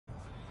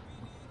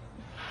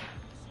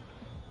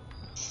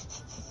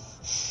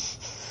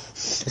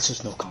It's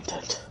just no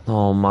content.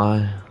 Oh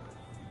my.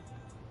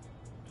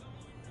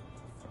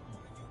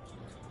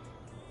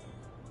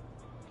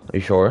 Are you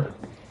sure?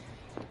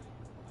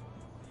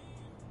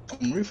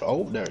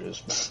 Oh, there it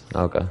is.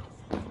 Okay.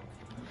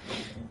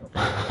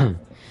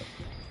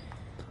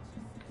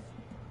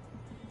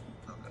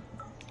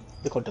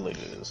 Look how delayed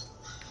it is.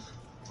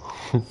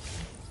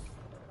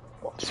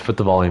 Just put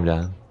the volume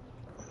down.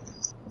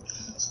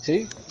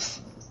 See?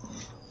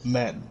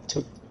 Man,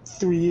 took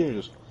 3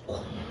 years.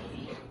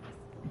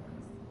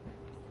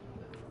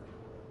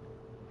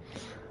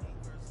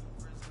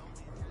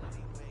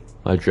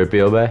 My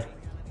drippy obey?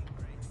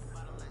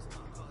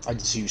 I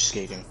just see you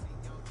skating.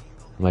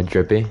 My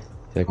drippy? You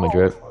like my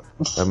drip?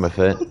 Like my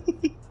fit?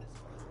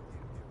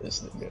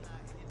 This nigga.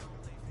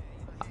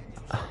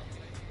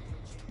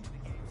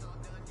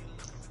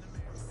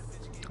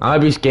 I'll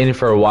be skating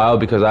for a while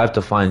because I have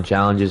to find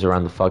challenges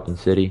around the fucking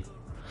city.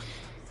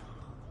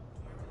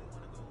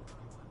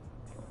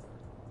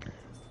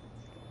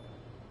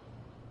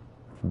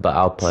 But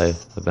I'll play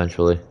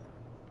eventually.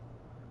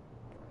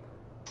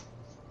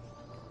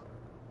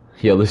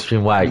 Yo, this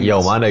stream whack.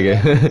 Yo, my nigga.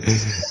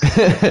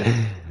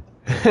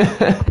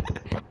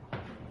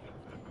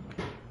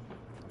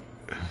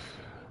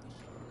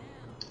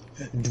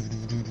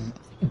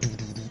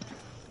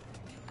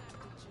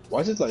 Why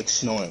is it like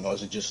snowing, or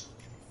is it just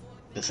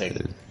the thing?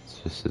 It's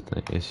just a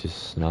thing. It's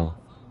just snow.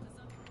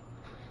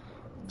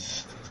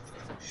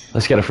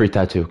 Let's get a free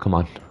tattoo. Come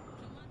on.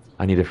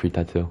 I need a free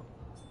tattoo.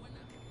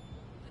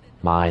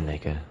 My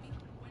nigga.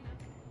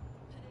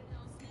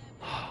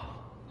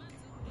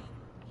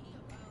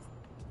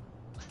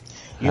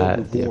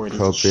 At the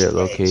appropriate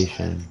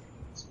location.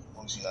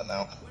 I'm seeing that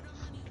now.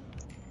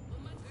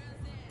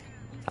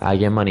 I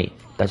get money.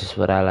 That's just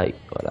what I like.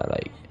 What I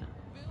like.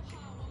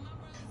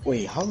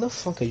 Wait, how the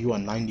fuck are you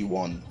on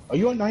 91? Are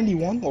you on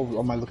 91, or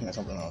am I looking at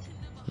something else?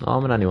 No,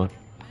 I'm an anyone.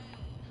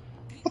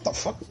 What the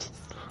fuck?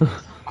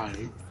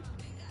 I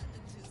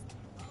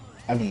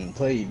haven't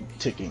played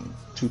ticking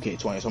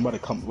 2K20, so I'm about to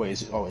come. Wait,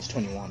 is it? Oh, it's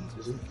 21.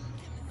 Is it?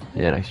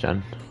 Yeah, next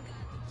gen.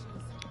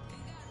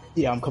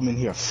 Yeah, I'm coming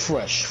here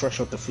fresh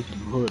off the freaking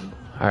hood.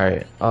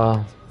 Alright,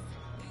 I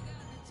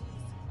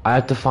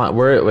have to find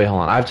where. Wait,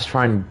 hold on. I have to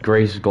find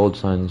Grace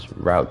Goldson's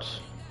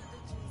routes.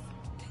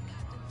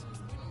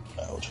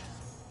 Ouch.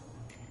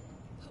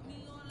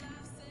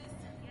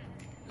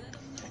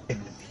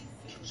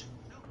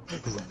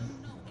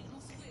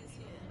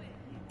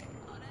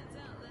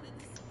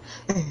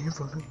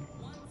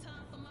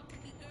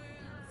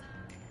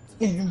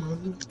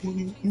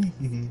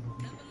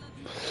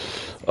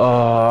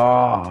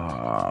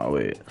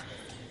 Wait.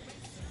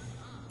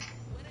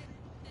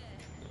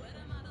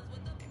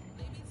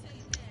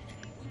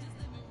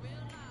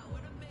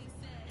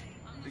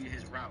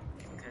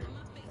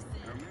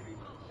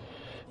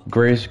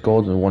 Grace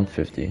Golden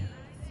 150.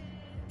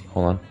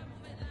 Hold on.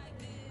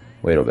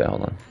 Wait a bit,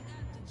 hold on.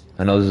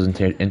 I know this is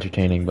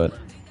entertaining, but...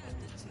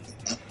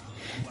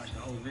 Watch the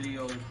whole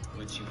video,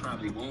 which you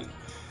probably won't.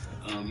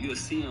 You'll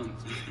see them,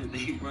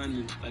 they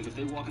run, like if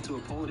they walk into a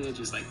pole, they'll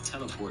just like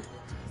teleport.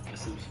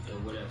 Or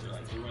whatever,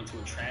 like they run to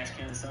a trash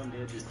can or something,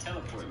 they'll just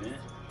teleport, man.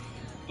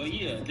 But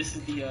yeah, this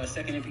is the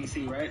second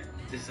NPC, right?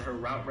 This is her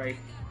route, right?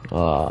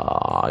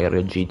 I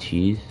gotta go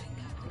GTs.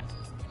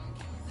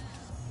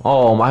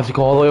 Oh, I have to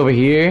go all the way over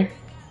here?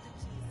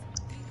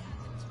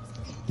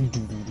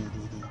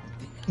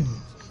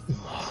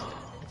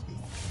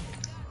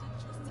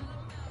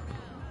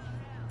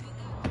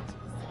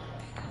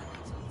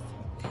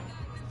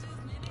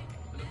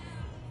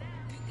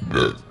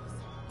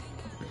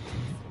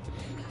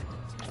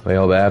 Wait,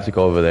 hold on, I have to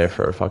go over there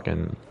for a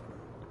fucking...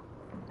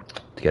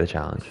 to get a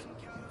challenge.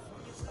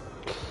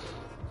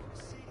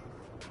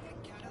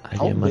 I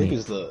How get money. big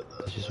is the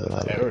That's just what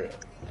I area? like.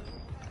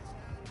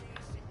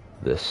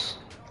 This.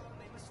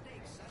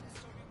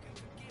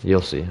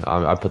 You'll see.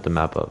 I put the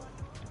map up.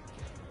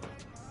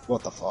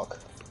 What the fuck?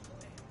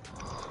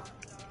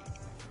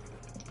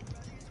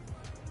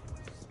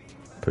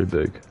 Pretty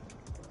big.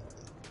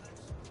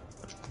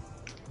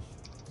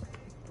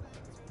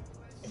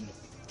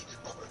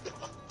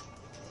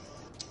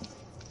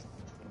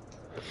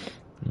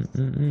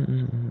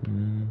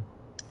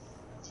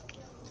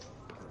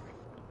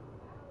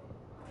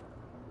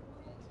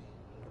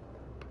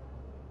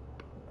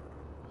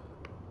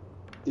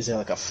 Is there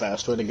like a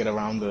fast way to get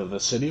around the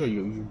city, or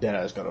you dead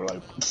ass gotta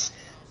like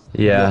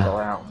Yeah. walk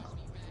around?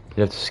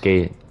 You have to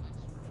skate.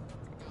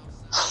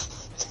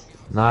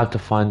 Now I have to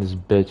find this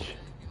bitch.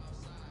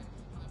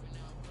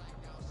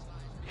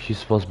 She's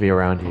supposed to be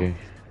around here.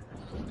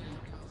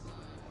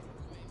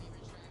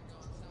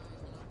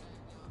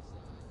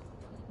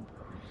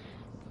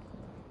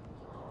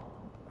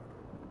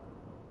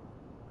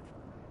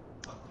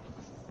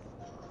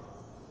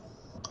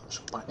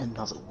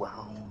 Another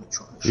round.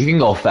 You can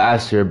go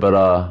faster,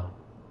 but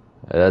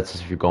that's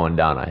if you're going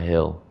down a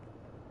hill.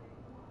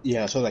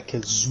 Yeah, I saw that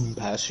kid zoom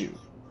past you,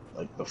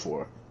 like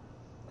before.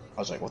 I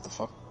was like, what the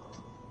fuck?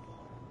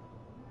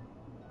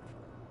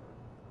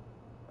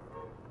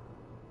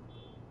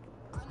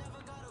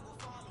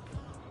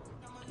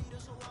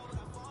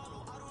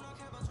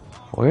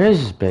 Where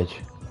is this bitch?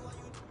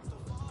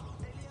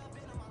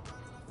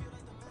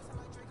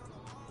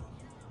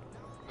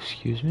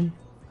 Excuse me?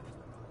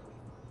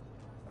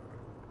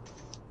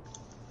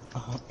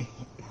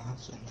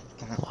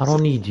 I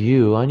don't need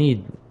you. I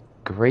need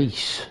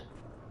Grace.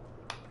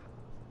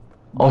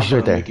 Oh, she's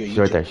right there. She's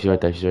right there. She's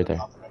right there. She's right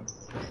there.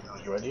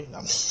 You ready?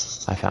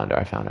 I found her.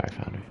 I found her. I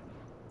found her.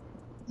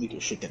 Make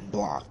your shit get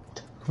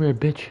blocked. Come here,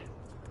 bitch.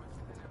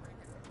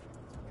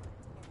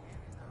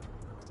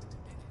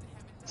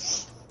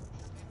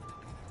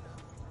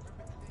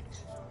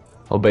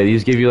 Oh, babe,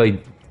 these give you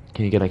like.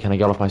 Can I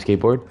get off my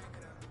skateboard?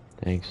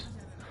 Thanks.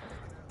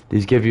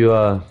 These give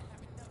you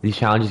these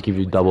challenges give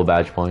you double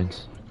badge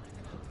points.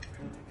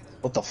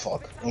 What the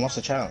fuck? And what's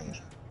the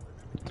challenge?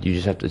 You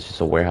just have to. It's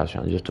just a warehouse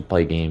challenge. You have to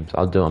play games.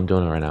 I'm doing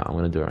it right now. I'm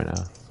gonna do it right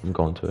now. I'm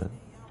going to it.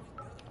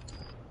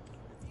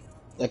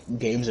 Like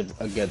games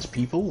against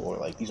people or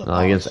like these are No,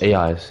 against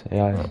AIs.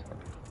 AIs.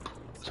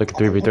 It's like a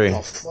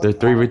 3v3. They're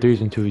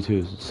 3v3s and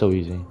 2v2s. It's so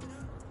easy.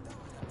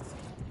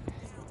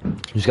 You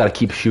just gotta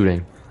keep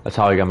shooting. That's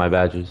how I got my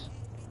badges.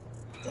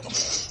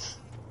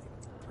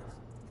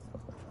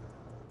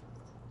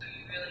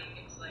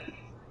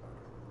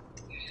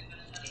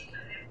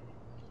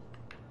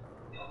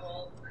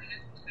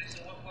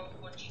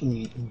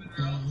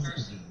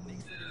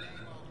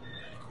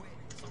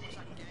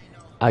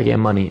 I get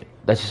money.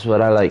 That's just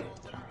what I like.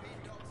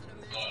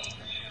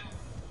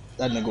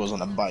 That nigga was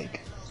on a bike.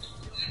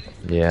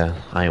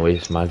 Yeah, I ain't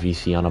wasting my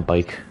VC on a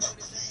bike.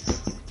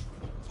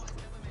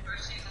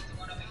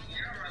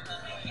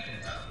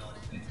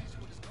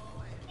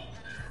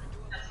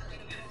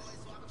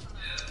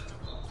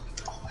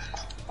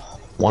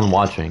 One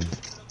watching.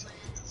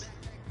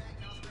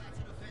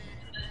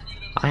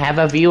 I have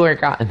a viewer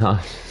gotten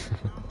us.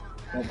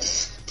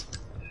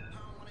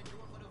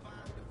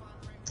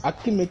 I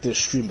can make this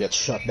stream get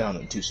shut down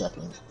in 2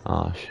 seconds.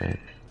 Oh shit.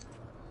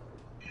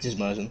 Just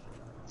imagine.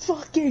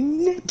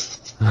 Fucking Nick.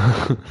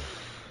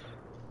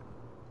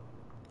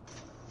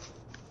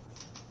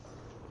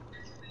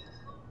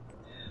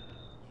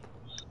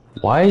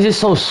 Why is it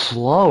so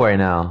slow right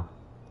now?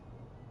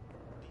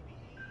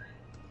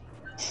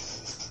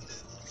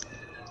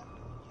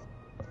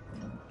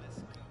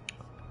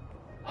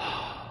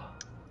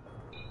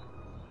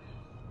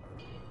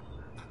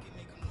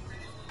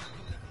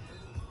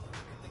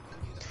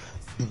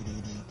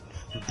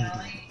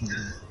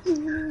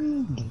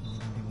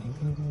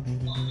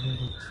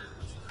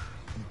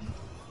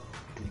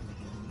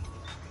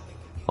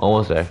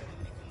 Almost there.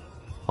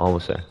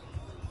 Almost there.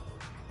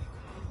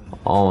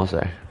 Almost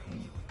there.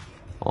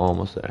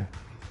 Almost there.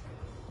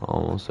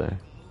 Almost there.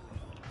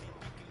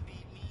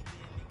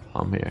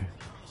 I'm here.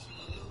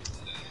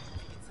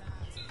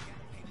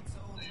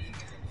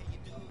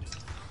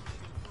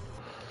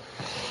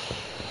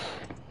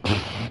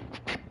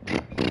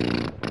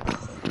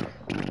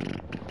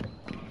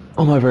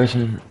 Oh my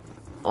person.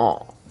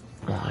 Oh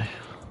my.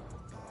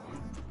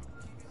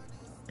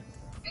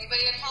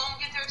 Anybody at home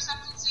get their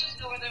acceptances?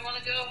 Know where they want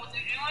to go? What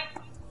they're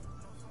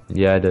doing?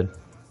 Yeah, I did.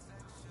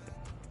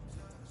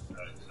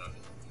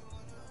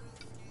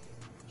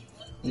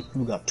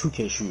 You got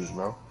 2K shoes,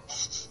 bro.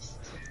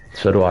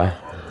 So do I.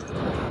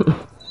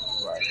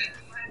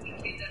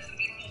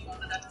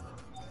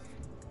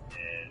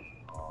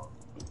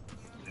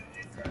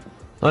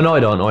 Oh no, I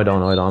don't. No, I don't.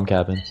 No, I don't. I'm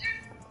capping.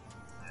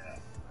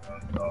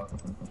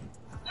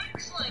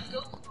 Excellent,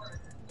 go for it.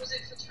 Was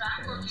it for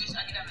track or just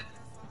academic?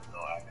 No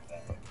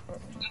academic.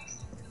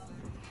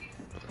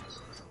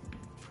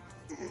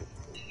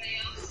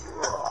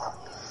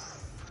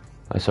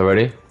 Alright, so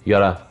ready? You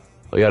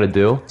gotta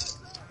do.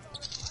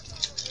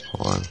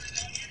 Hold on.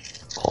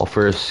 Call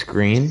for a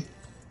screen.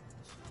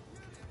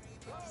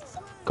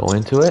 Go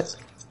into it.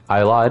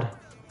 I lied.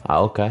 Ah,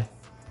 okay.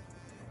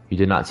 You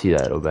did not see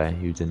that, Obey.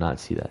 You did not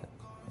see that.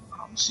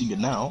 I'm seeing it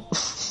now.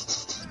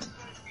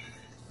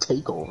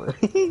 Take over.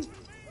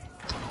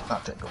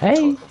 Not take over.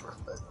 Hey. Take over,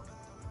 but...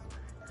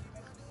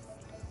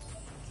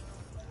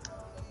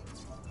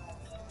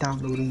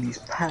 Downloading these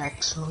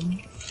packs,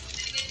 son.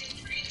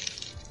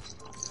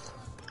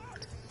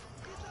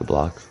 The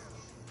block.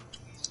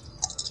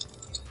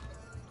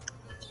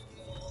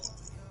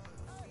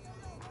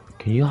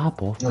 Can you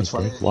hop off my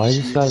dick? Why is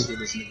this guy?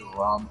 This nigga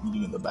Rom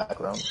eating in the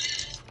background.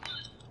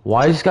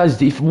 Why is this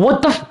guy's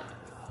what the?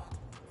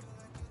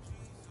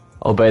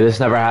 Obey, this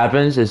never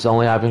happens. It's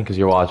only happened because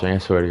you're watching. I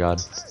swear to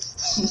God.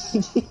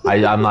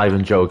 I'm not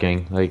even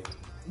joking. Like.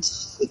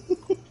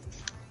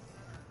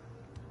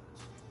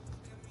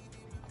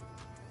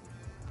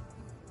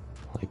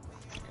 Like.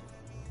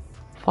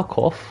 Fuck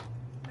off.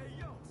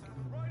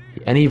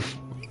 Any.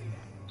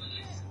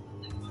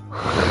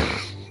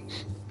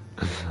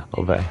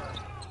 Obey.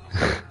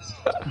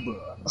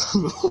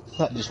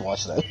 I just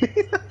watched that.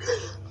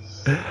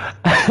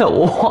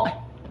 What?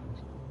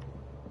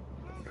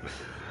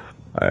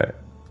 Alright.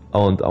 I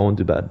won't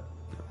do bad.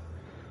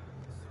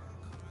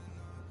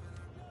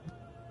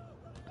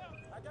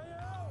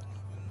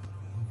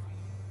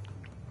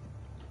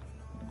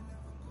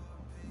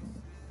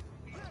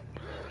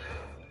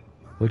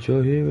 But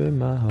you're here in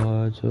my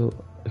heart, so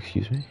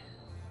Excuse me?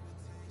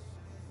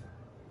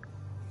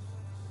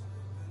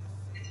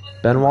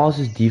 Ben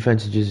Wallace's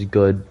defense is just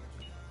good.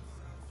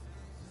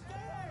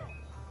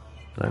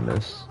 I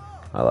miss.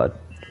 I lied.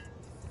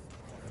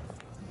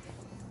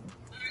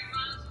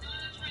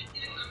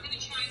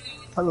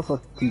 How the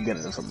fuck are you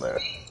getting it from there?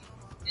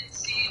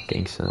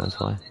 Gangsta, that's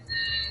why.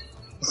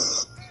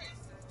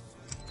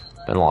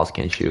 Ben Wallace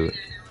can't shoot.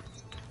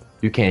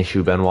 You can't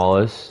shoot Ben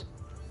Wallace.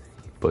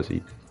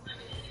 Pussy.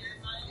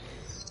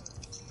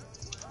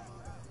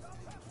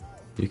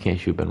 You can't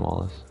shoot Ben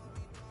Wallace.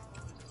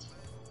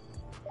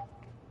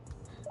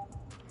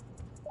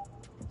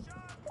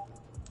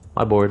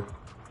 My board.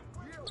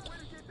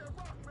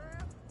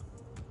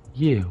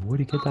 Yeah, where'd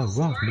he get that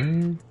rock,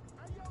 man?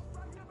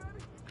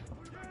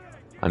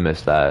 I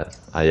missed that.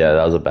 Yeah,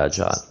 that was a bad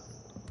shot.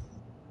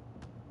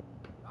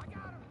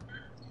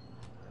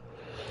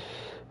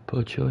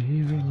 Put your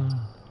hearing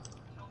on.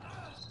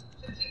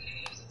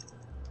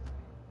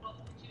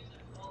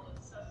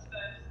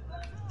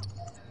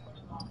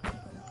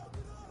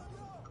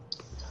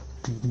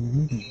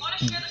 You want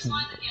to share the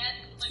slides again?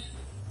 Like,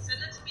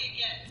 send it to me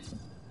again.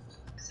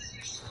 This is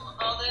your school.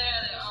 Oh,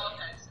 there. Oh,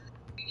 okay. So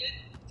you did?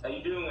 How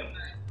you doing?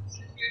 Alright.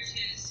 So here's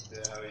his.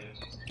 Good, how are you?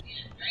 Here's at the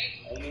end, right?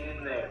 Hanging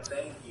in there,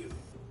 thank you.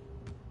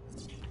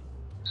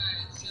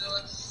 Alright, so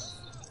let's.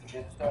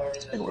 Get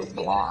started. It was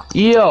blocked.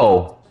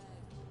 Yo!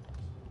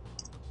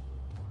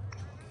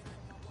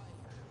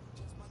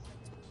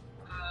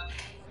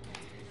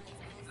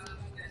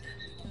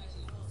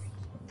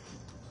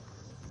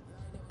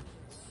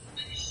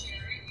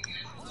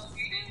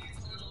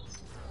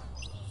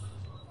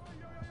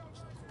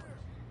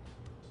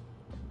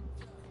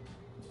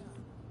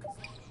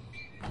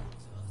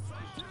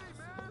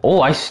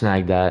 Oh, I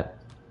snagged that.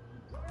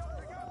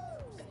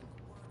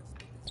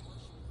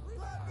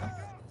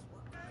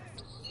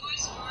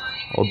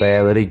 Oh,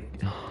 bad.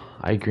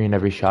 I green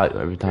every shot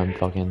every time.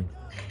 Fucking.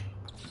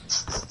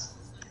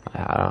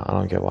 I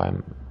don't get why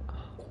I'm.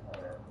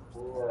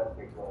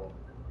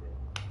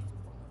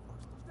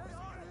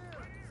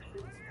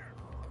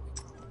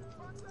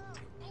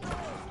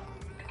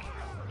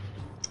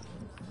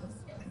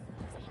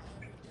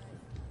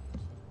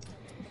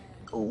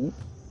 Oh.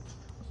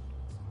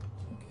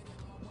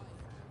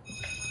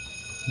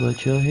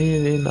 But you're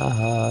here in my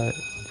heart,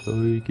 so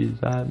you can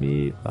stop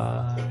me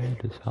by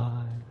the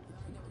side.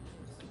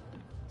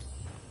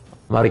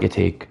 I'm about to get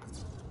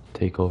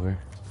take over,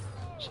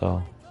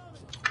 so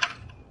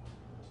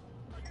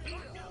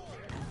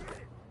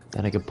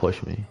then I can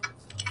push me.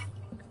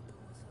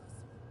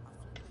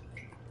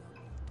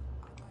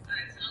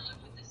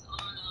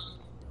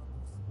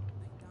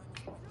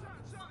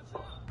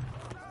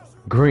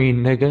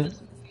 Green, nigga.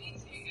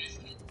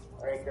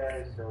 Alright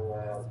guys,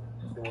 so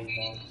doing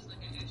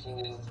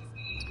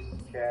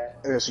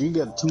Yeah, so you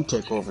got 2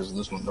 takeovers in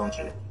this one, don't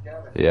you?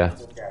 Yeah.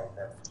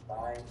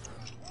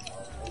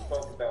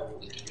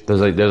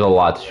 There's a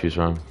lot to choose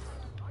from.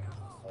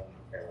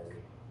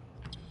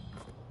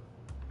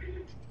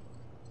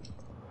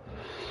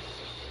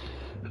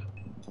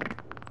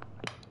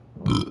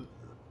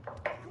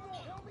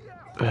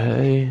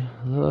 Hey,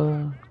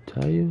 look,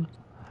 tell you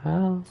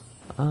how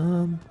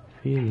I'm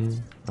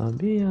feeling. I'm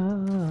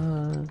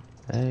beyond.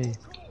 Hey,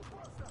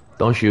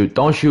 don't shoot,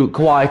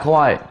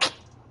 Kawhi.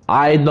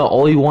 I'm the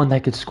only one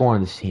that could score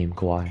on this team,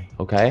 Kawhi.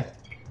 Okay.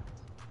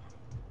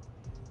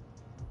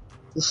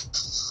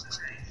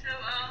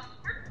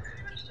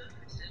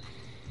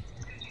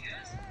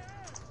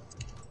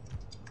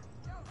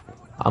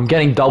 I'm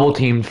getting double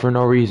teamed for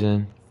no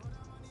reason.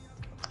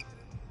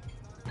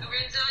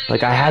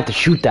 Like, I had to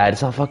shoot that.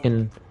 It's not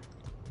fucking.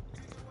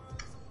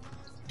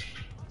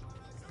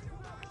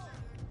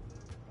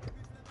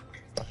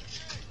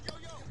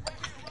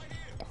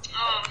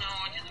 Oh no,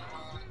 I did the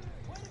wrong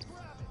one.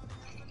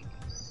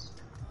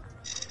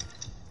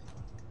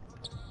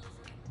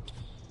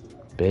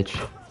 Bitch.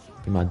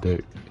 In my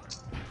dirt.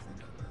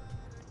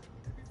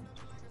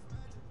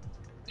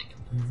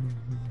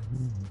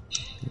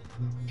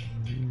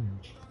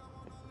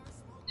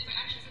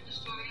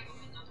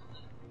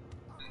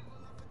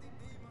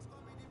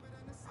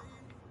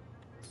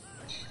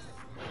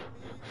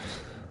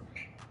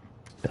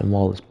 Ben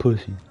Wallace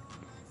pussy.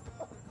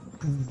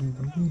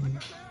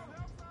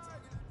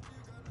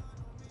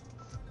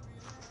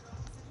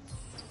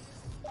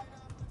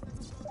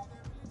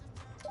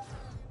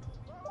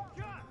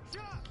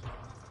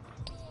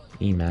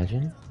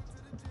 Imagine.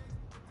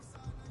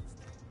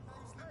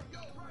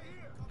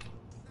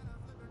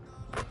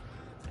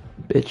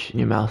 Bitch in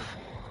your mouth.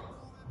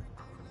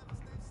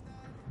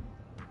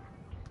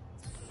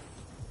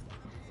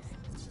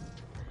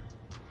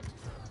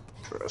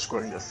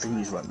 Scoring the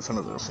threes right in front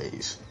of their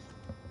face.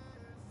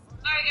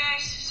 Alright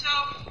guys, so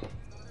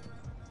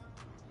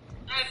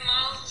I have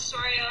Miles'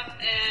 story up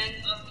and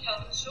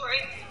Kelvin's story.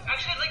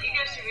 Actually, I'd like you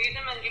guys to read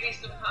them and give me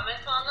some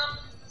comments on them.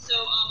 So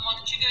why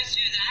don't you guys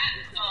do that?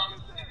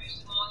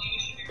 First of all, you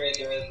should be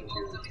reading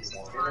both of these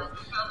for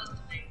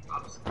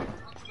Kelvin's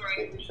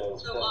story. So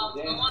go on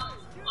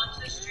onto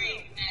the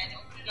stream and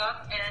open it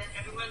up and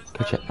everyone's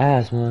Get your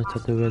ass, man.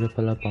 Take the way to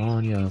pull up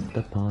on you.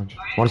 The punch.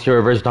 Want to see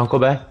reverse dunk,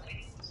 Obey?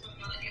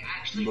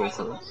 Go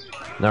for it.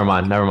 Never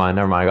mind.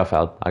 I got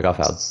fouled. Probably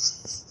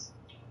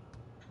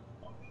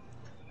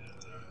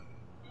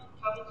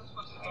just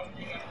wants to go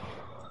there.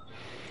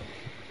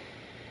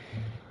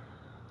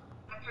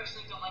 I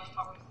personally don't like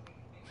public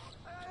speaking.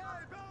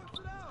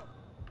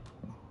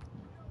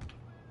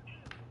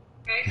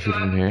 Okay, Is so it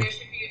from here? there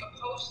should be a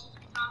post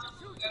comment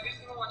to every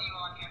single one of you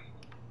on here.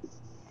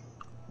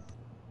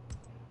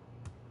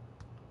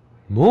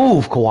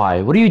 Move,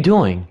 Kawhi. What are you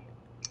doing?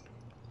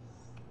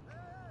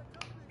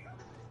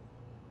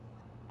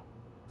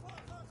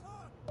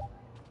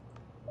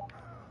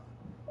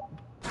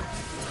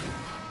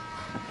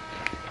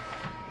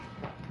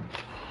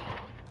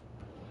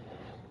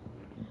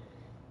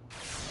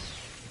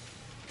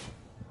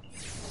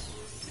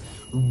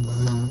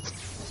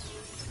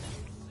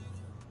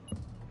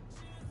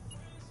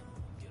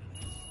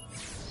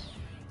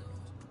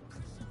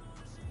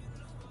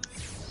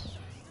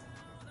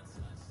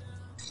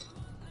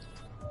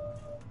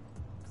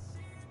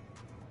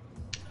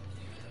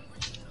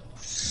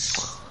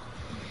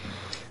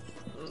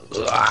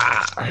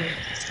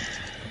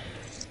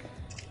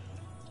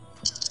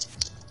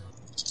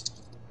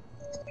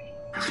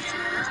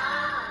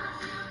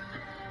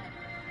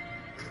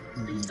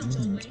 Please don't go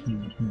away.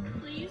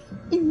 Please.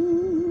 No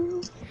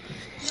one's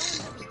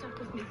ever stuck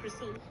with me for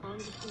so long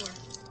before.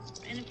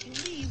 And if you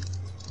leave,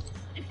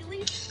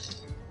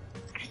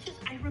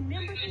 I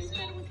remember things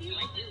better with you. I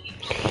do.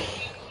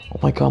 Oh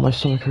my god, my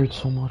stomach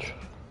hurts so much.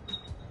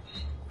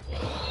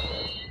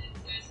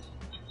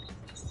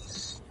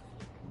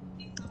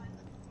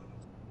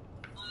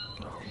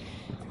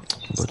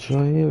 But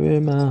you're here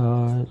in my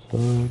heart, so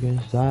you can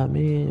stop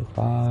me if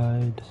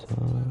I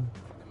decide.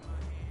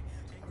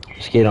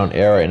 Skate on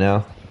air right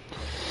now.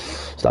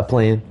 Stop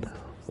playing.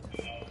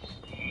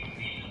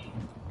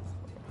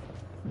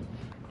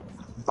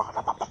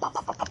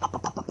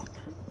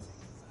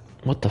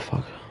 What the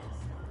fuck?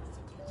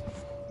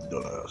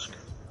 Don't ask.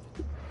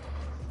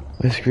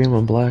 I scream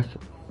on black.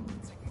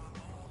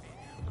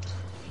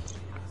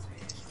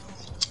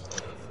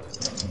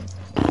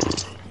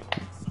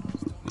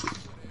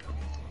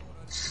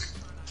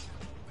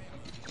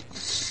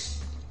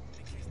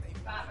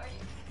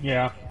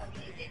 Yeah.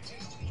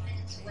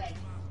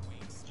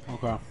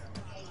 Okay.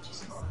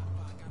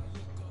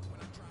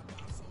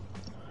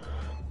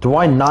 Do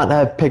I not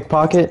have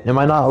pickpocket? Am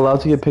I not allowed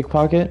to get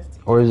pickpocket?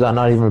 Or is that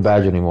not even a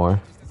badge anymore?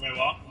 Wait,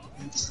 what?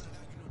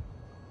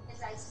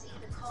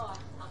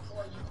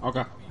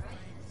 Okay.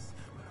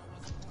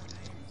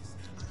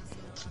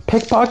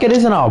 Pickpocket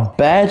isn't a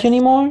badge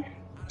anymore?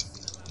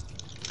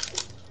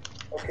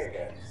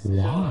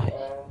 Why?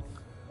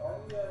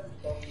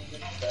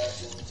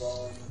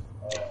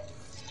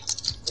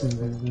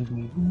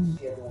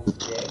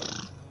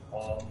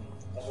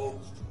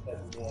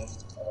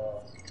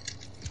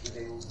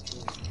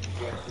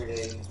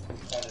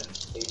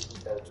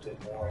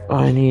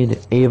 I need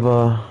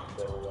Ava.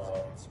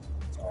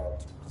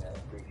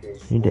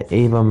 Need the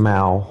Ava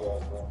Mao.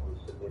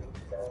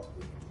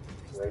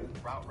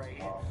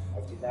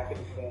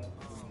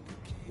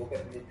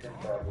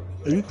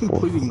 Are you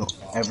completing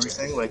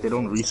everything? Like they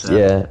don't reset?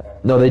 Yeah.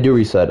 No, they do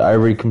reset. I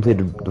already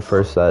completed the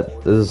first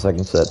set. This is the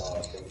second set.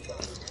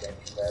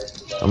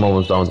 I'm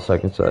almost done with the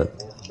second set.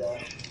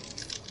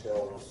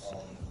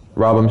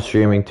 Rob, I'm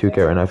streaming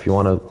 2K right now. If you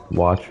want to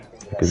watch,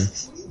 you can.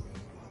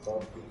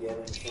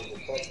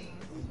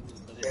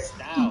 But it's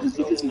style,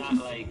 so it's not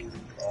like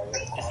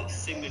it's a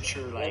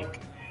signature, like,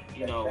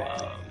 you know,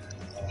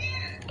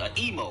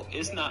 emo.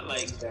 It's not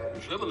like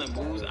dribbling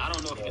moves. I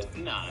don't know if it's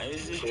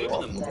it's just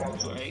dribbling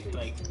moves, right?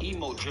 Like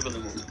emo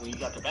dribbling moves when you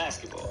got the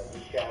basketball.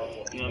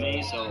 You know what I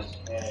mean? So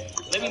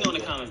let me know in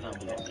the comments down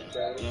below. You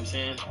know what I'm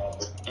saying?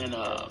 And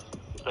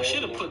I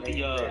should have put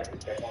the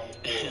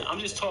I'm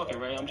just talking,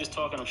 right? I'm just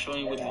talking. I'm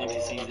showing you where the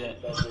NPCs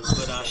at.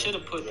 But I should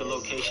have put the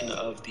location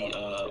of the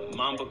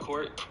Mamba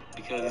Court,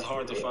 because it's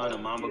hard to find a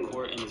Mamba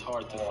Court and it's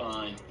hard to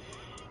find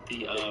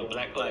the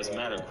Black Lives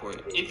Matter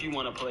Court if you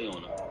want to play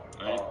on them,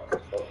 right?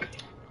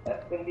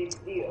 That's going to be the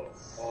deal.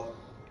 So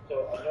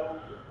I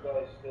know you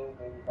guys still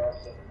maybe have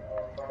some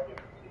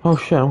projects. Oh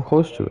shit, I'm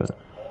close to it.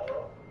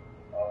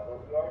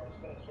 But we are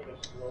just going to sort of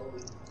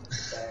slowly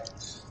back to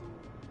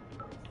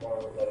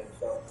forward letting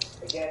stuff.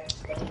 Again,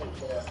 some of it's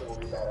going to have to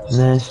worry about. And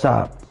then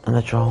stop and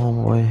let your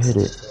homeboy hit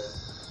it.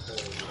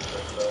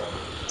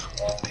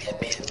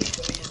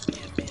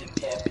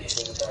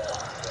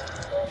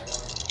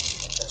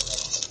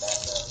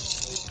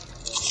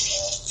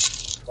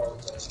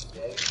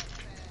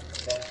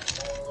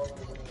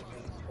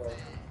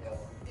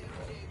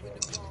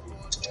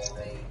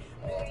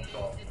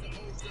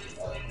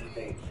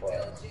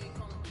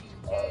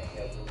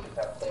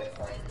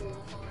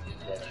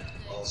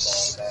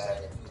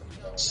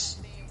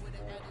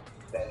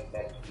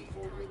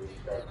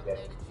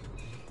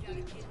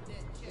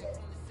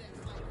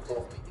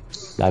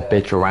 That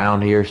bitch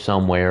around here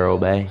somewhere,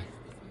 Obey.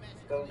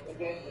 So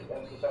again, just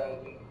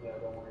emphasizing,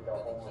 don't worry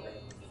about homework.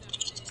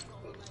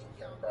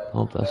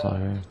 Oh, that's not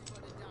her. And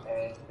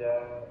yeah,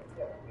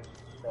 just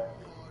start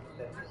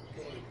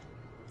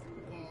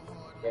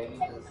getting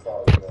into the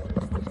start.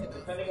 And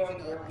depending on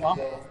where we go,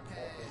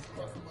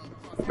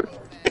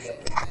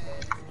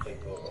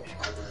 take a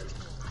shorter.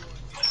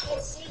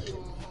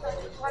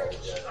 I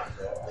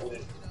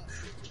would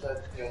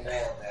let's go more on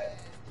that.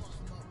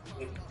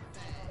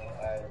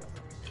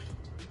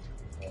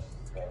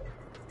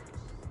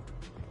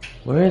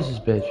 Where is this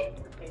bitch?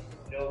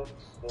 Notes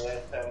the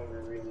last time we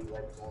were really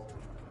like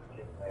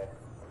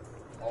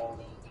on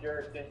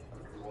Puritan,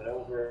 we went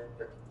over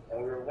and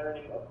we were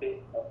learning a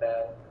bit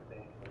about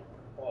things in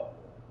Hawthorne.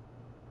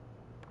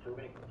 So we're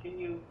going to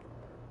continue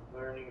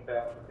learning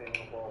about the thing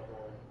in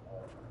Hawthorne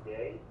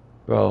today.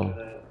 Bro,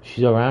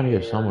 she's around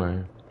here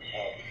somewhere.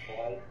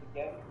 Slides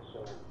again, so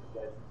you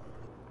guys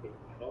take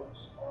notes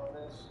on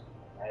this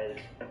as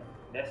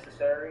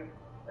necessary.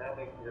 I'll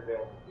make these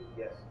available to you.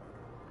 Yes.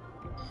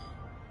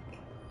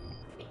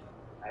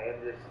 I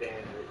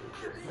understand that it's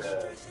just,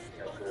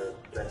 for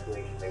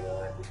graduation, they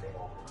want everything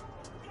on.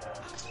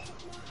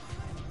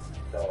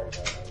 Sorry, I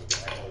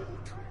know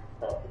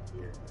we're talking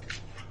here.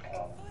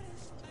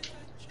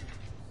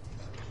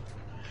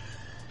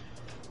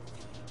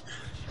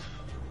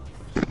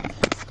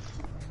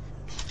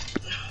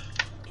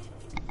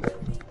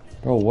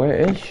 Bro, where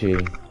is she?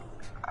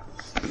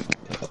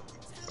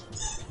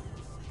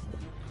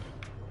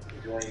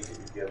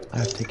 I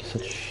have to take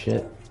such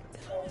shit.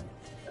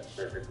 That's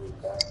perfectly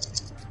fine.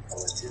 I'll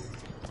let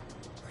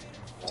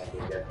you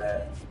get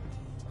that.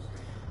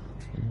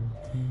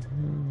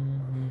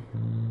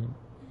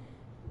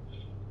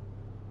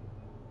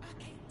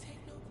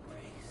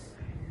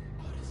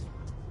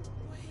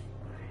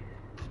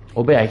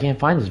 Oh, babe, I can't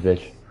find this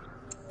bitch.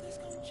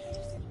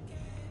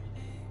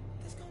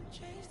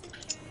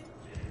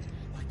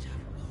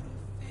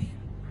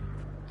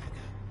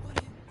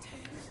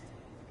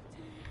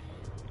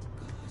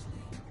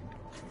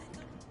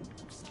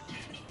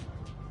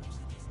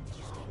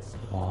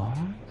 What?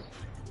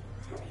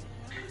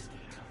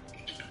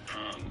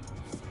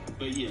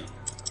 But yeah,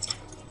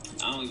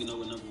 I don't even know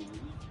what number we're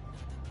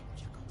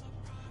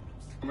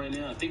on right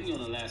now. I think we're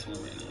on the last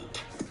one right now.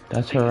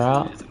 That's her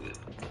out?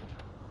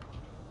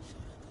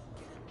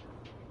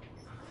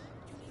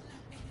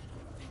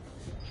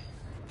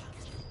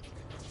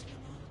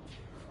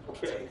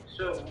 Okay,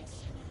 so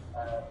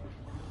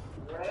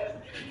we're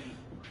actually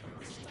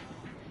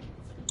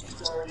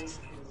starting to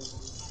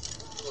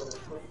sort of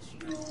put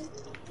two into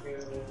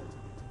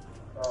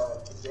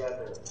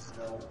together.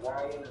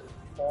 Why is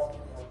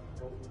Hawthorne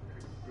so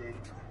interested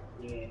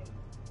in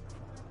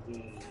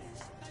the,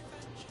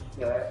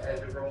 as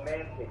a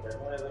romantic, as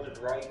one of those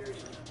writers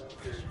and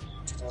thinkers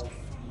of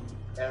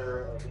the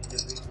era of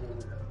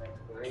individualism and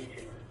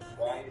exploration?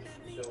 Why is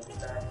he so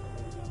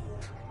fascinated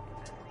with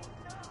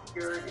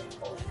Puritan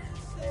culture?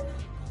 And,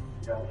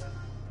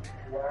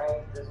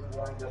 why does he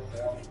wind up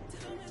wanting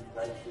to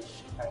write this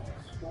type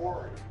of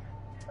story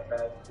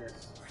about this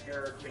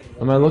Puritan?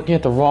 Am I looking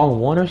at the wrong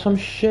one or some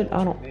shit?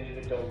 I don't.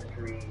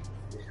 Adultery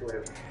is sort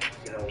of,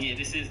 yeah,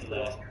 this is the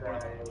last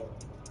trial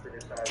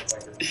criticized by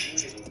the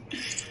community.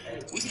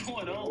 What's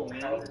going on,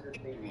 man?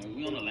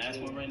 We on the last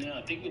one right now.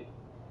 I think we.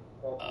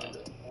 I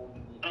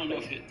don't know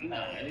if it.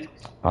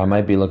 I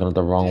might be looking at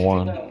the wrong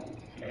one. There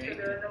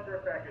are a number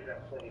of factors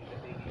at play that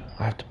make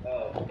I have to.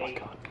 Oh my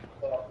god.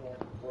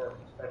 work,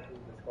 especially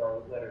the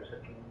Scarlet Letter,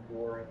 such an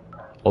enduring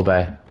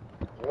Obey.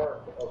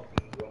 work of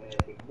the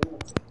romantic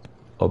movement.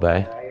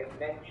 Obey. I have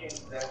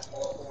mentioned that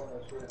Hawthorne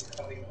was sort of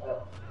coming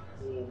up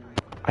in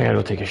I gotta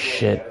go take a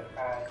shit. at a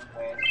time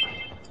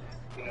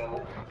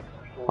when,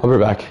 I'll be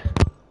back.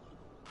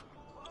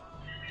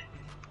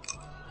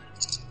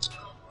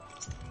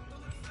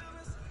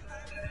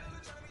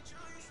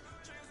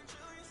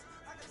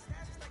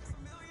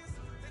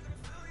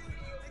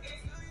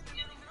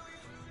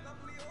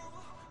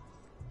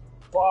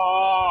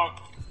 Fuck!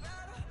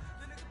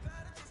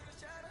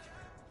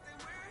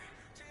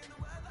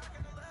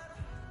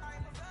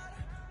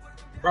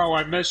 Bro,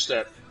 I missed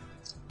it.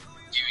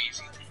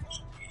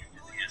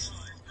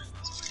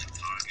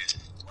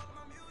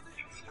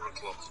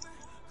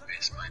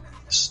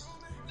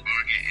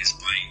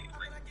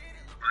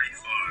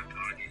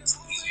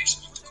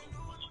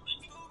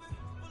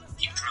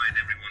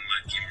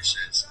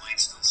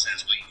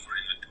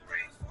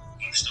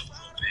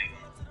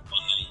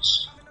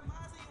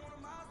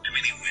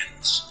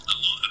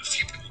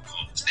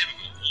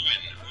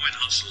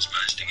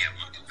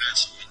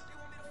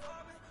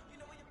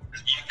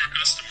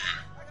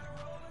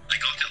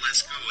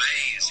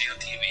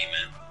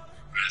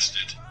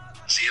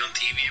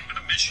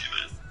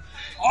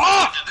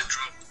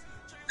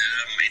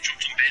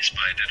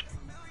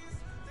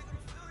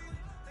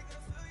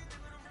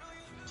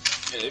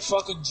 Yeah, they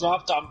fucking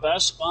dropped on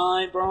Best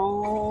Buy,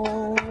 bro.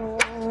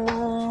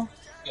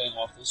 Getting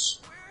off this.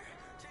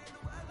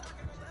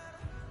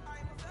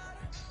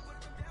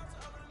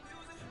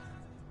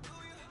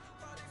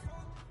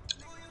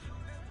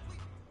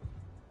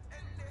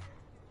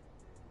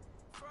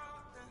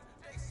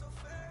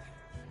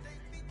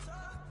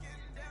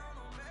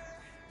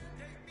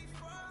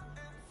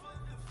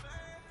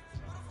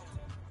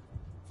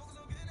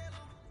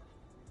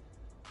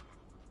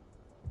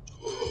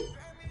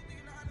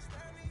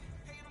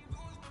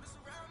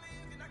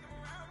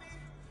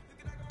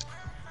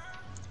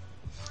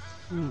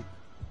 No,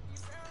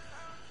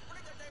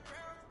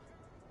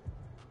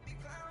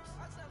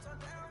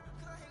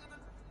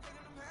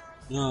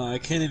 I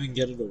can't even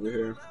get it over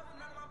here.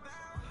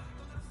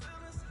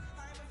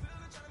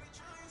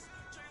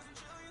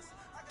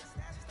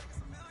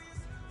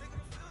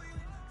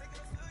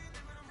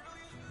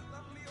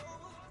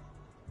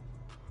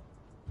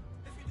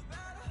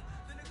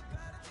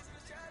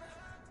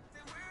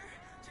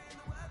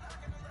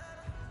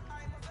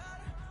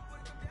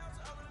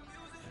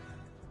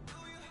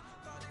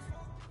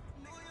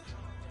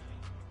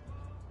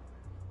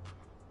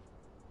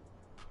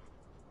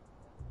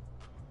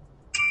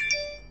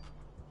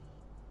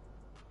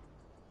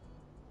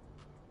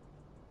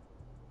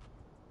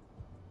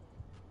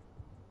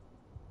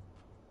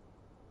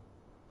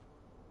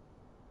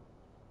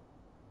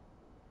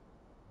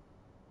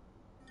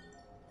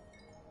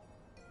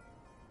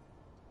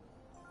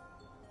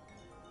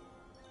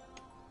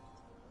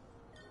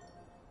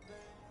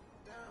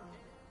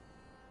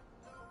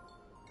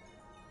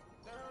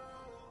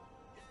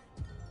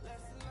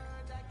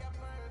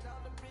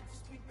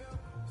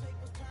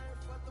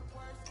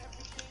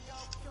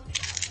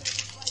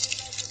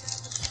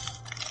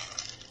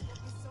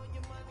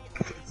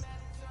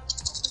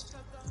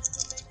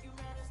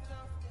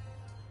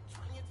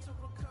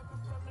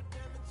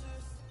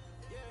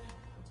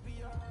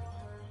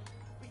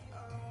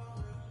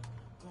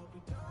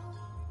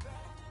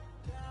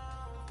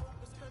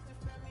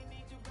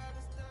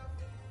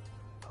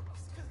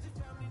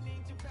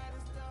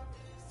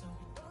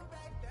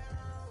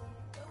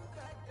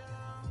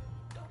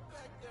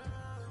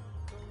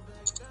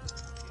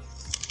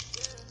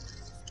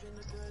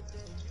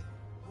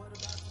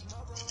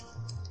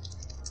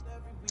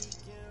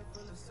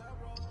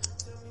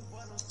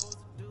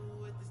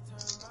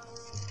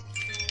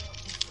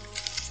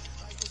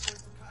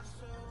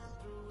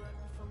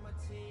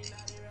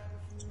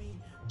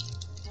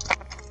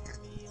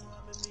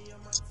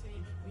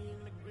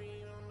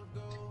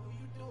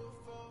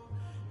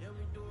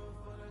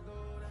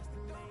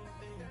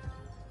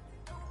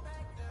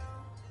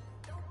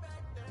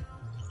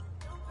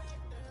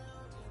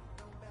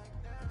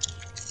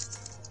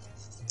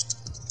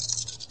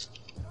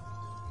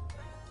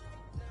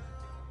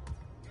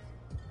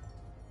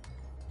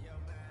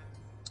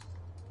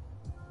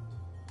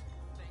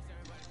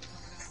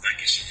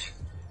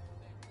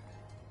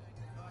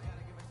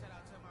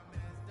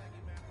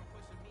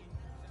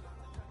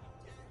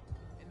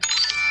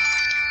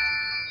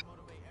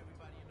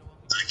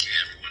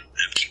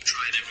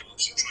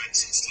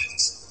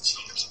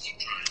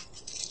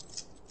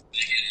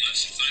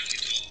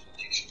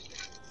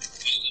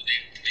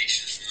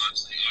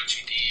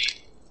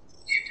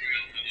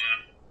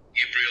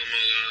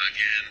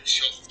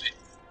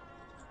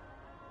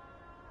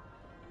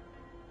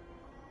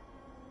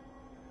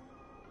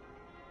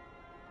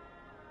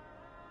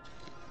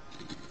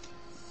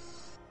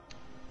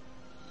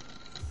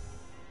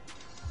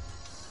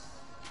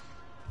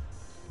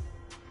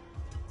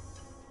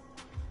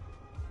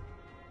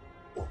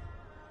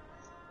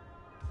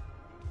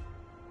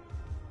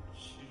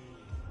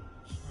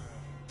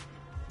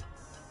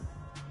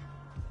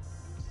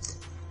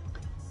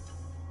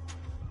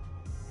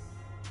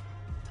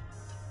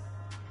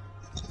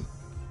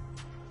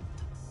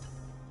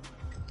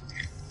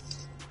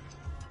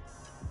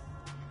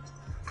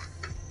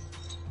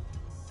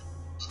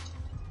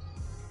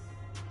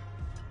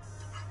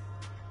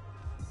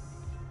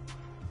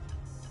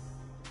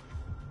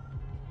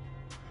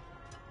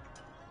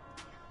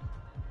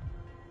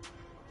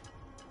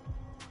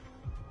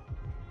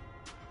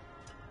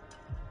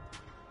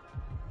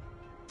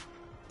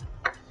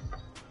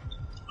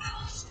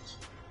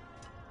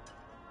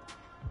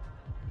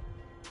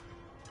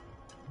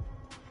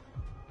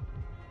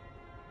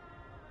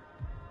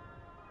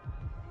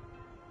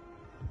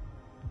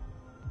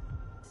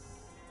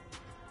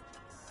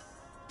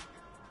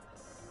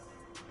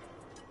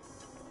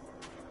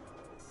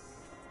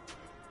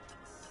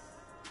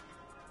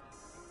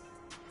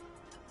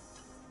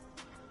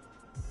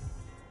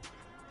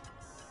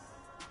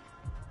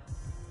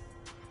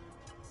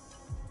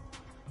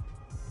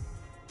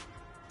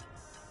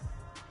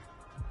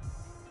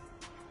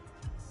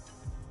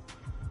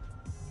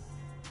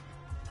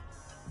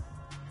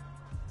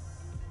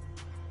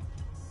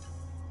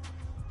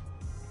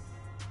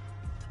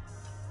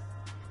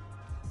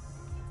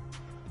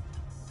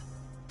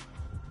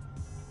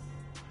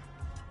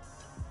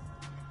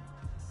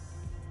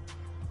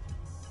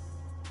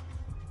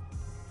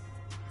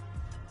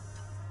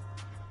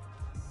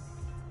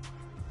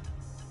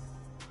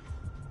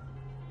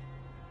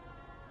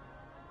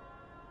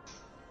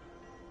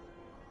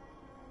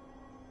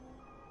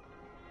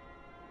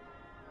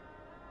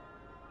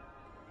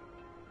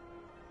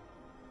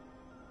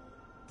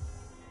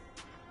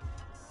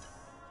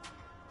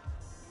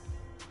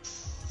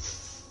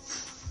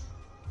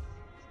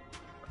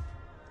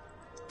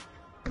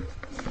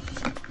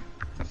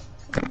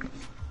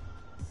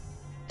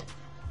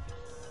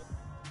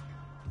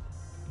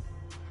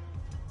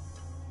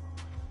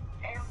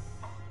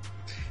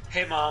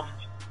 Hey, Mom.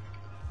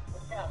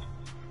 What's up?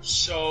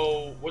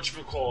 So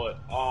whatchamacallit?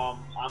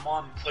 I'm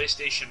on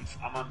PlayStation.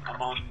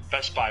 I'm on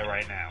Best Buy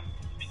right now.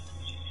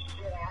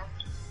 Yeah.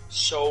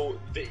 So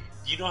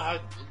you know how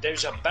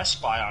there's a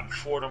Best Buy on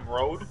Fordham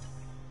Road?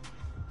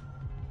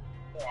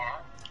 Yeah.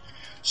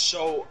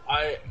 So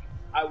I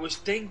was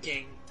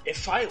thinking,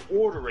 if I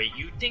order it,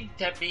 you think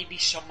that maybe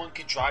someone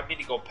could drive me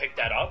to go pick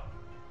that up?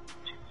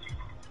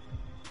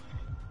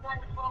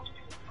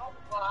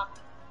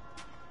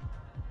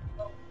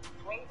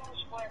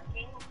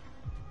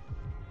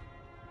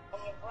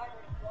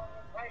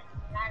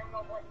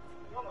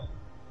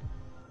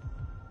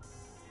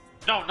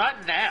 No,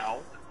 not now.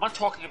 I'm not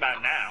talking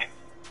about now.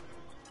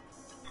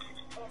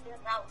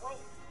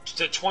 It's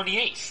the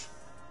 28th.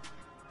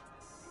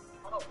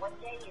 Oh,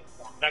 what day is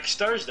that? Next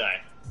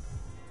Thursday.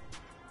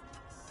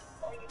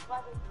 Oh, your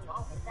brother's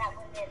home. Is that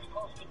when they're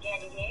supposed to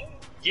get it in?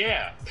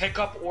 Yeah, pick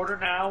up, order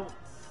now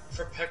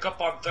for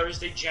pickup on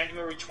Thursday,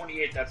 January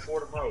 28th at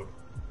Fordham Road.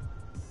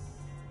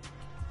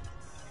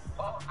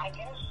 Well, I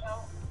guess so.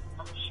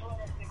 I'm sure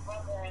that your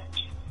brother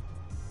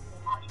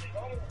has to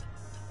go.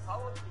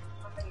 Oh,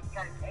 somebody's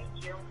got to take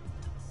you.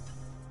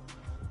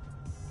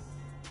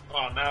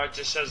 Oh, now it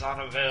just says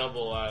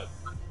unavailable at...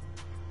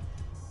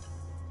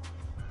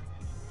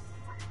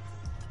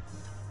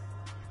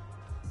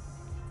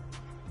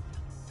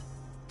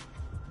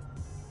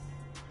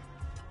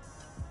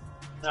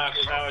 No,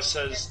 because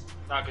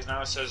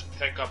now it says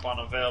pick up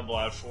unavailable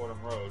at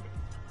Fordham Road.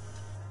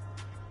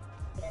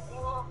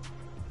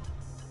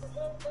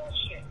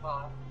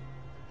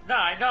 No,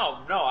 I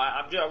know. No,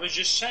 I was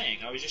just saying.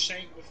 I was just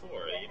saying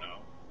before, you know.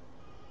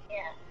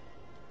 Yeah.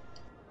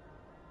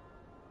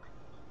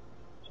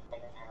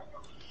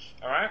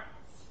 All right.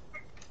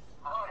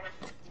 All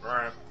All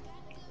right. right.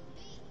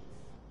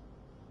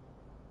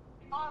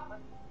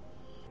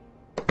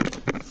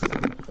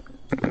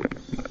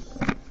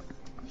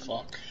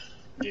 Fuck.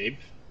 Gabe?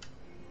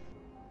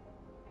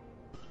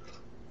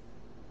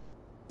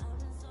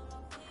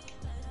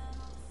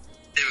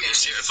 There we go,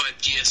 certified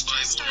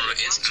PS5 owner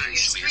is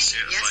actually a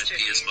certified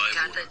PS5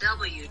 owner. Got the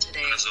W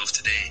today. As of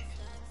today.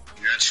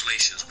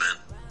 Congratulations, man.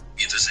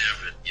 You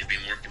deserve it. You've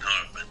been working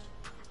hard, man.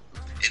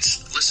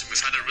 Listen,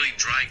 we've had a really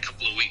dry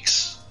couple of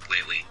weeks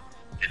lately,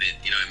 and it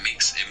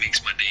makes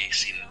my day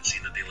seeing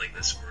a day like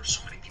this where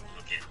so many people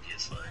are getting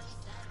PS5s.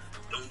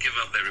 Don't give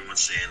up, everyone's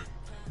saying.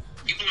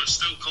 People are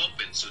still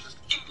copying, so just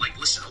keep,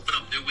 listen, open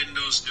up new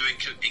windows, new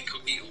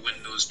incognito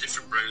windows,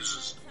 different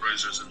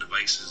browsers and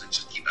devices, and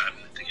just keep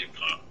adding it to your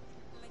cart.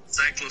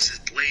 Cyclo says,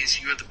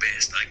 Blaze, you're the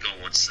best. I got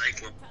one.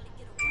 Cyclo.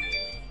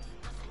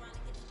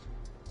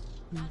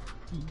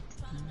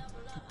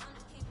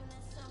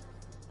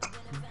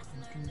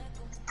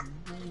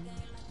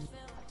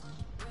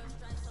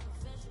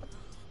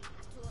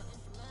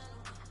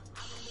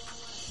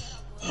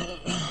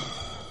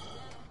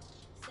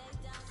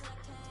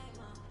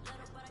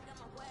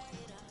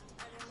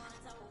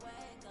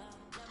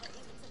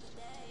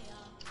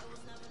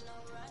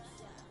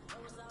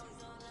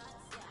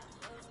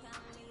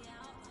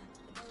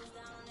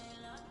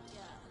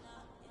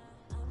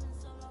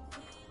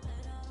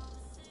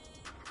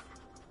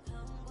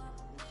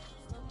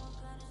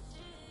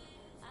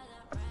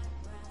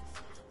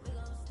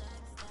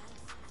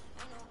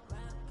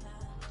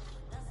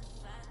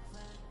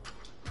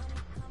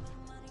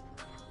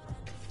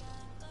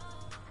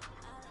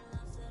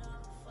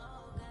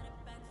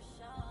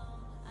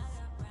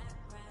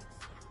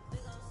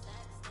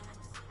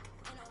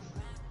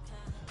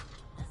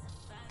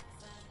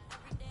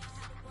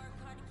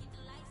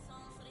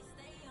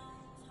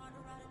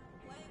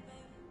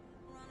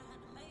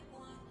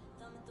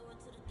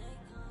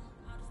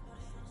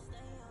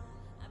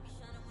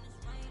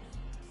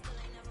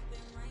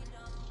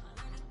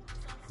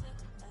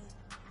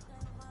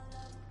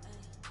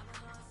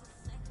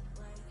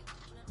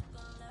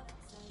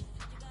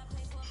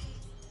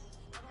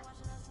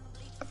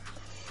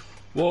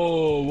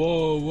 Whoa,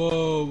 whoa,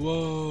 whoa,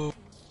 whoa.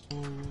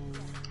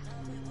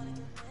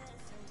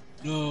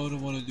 No, I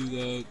don't want to do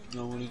that. Do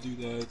not want to do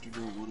that. Do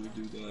not want to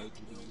do that.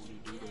 Do not want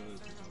to do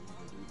that.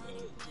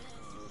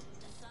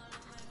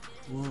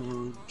 Do not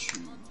want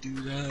to do that. Do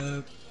not want to do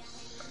that.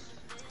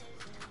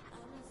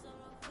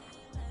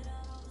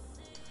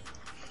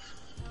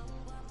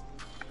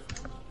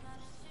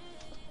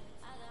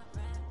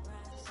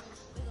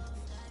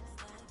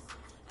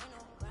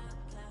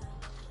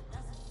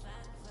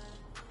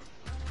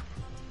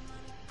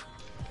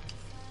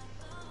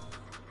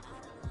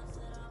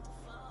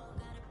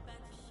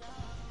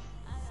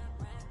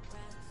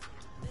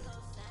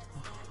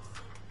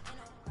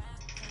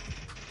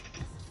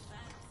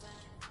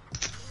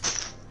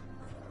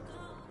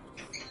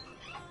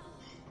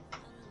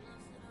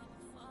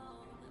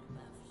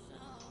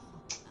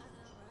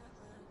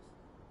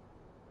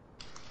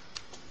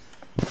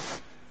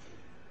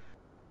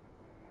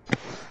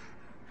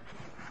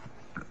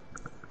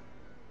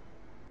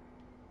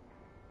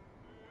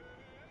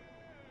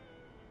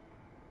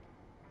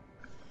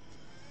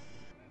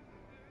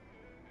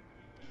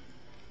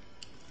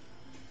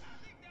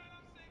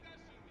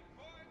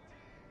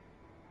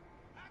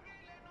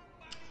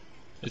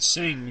 It's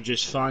saying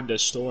just find a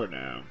store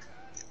now.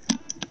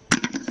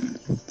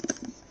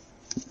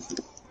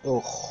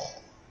 Oh.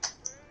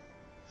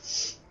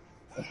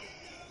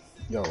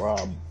 Yo,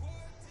 Rob.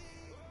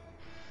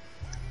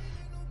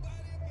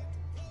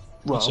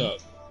 What's up?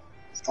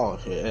 Oh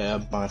shit,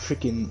 yeah, my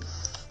freaking...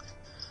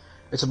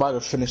 It's about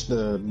to finish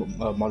the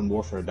Modern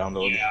Warfare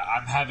download. Yeah,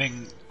 I'm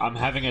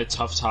having a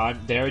tough time.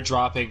 They're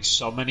dropping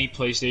so many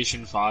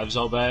PlayStation 5s,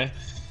 Obey,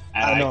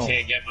 and I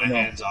can't get my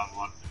hands on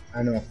one.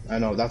 I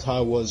know. That's how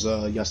I was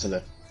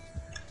yesterday.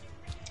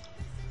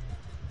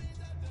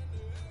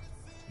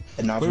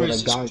 And that's Where what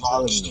is a this guy Bronx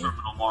telling me.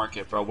 Terminal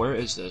Market, bro? Where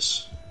is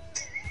this?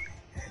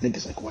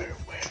 Niggas like, where?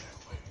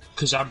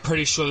 Because I'm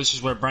pretty sure this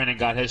is where Brandon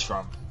got his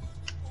from.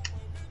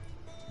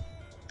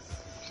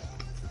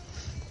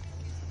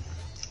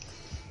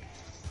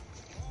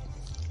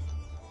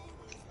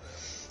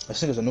 This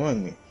thing is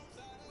annoying me.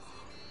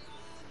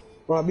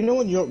 Rob, you know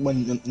when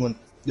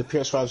the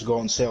PS5s go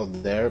on sale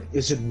there,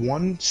 is it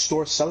one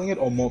store selling it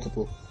or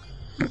multiple?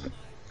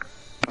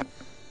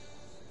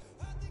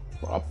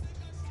 Rob.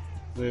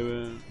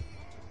 Wait.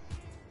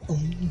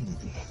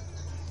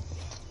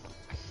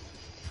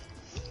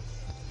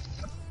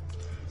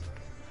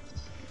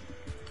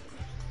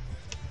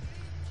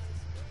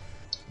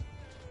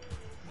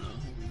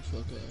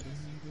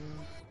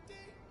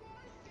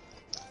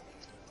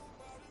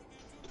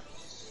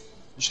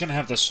 I'm just gonna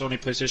have the Sony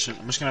PlayStation.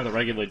 I'm just gonna have the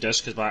regular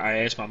disc because I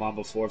asked my mom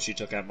before if she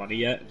took out money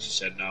yet, and she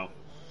said no.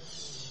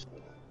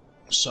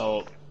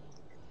 So,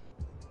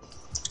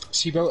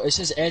 see, bro, it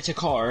says add to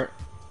cart,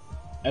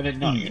 and then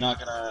no, you're not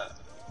gonna.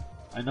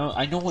 I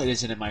know it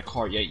isn't in my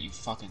cart yet. You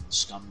fucking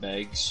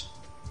scumbags.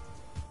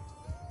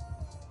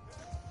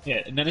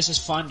 Yeah, and then it says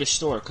find a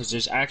store because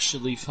there's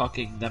actually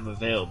fucking them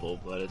available,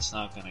 but it's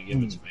not gonna give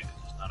it to me because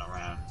it's not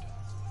around.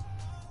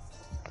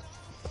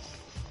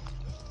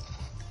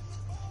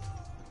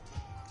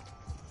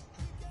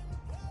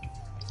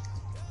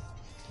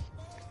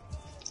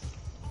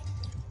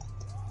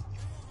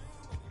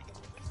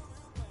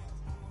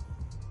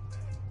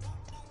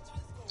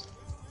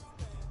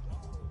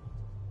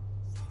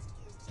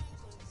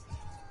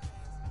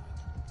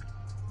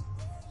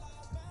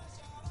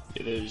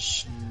 Yeah,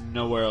 there's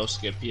nowhere else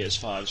to get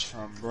PS5s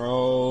from,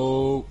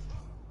 bro.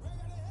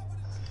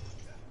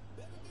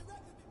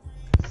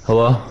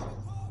 Hello?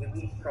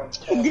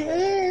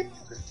 Yeah.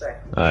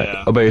 Alright,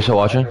 Yeah. Obey, you're still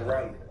watching?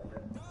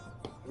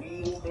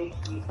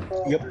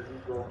 Yep.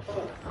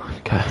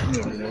 Okay.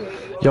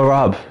 Yo,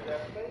 Rob,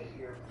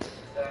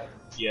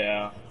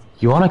 Yeah.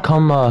 you wanna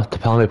come to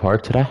Palme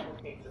Park today?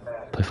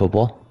 Play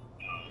football?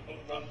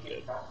 I'm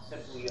good.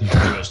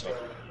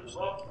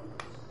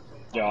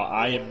 Yo,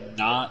 I am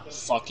not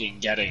fucking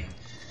getting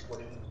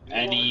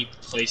any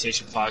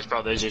PlayStation 5s,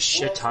 bro. There's a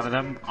shit ton of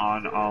them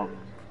on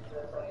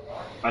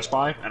Best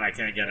Buy, and I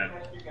can't get in.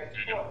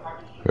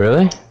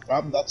 Really?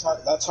 Rob, that's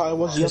how I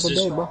was the other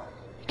day, bro.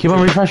 Keep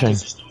on refreshing.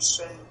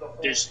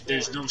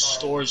 There's no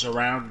stores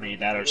around me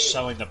that are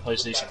selling the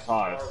PlayStation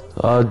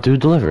 5. Do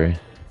delivery.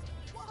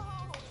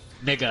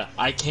 Nigga,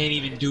 I can't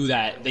even do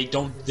that.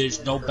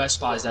 There's no Best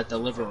Buys that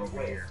deliver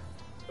over here.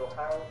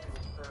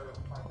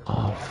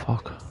 Oh,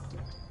 fuck.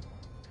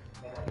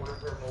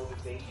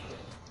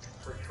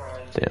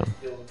 Damn.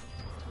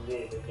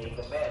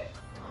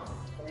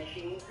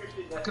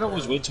 I could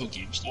always wait till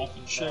GameStop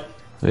and shit.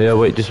 Yeah,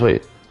 wait, just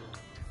wait.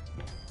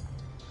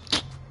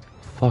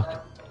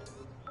 Fuck.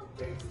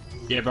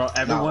 Yeah, bro,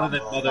 every one of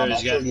them I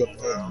mothers feel get. your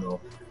pain,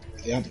 bro.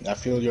 Yeah, I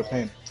feel your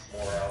pain.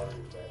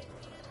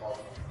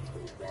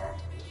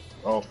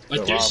 Oh,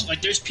 Like yo,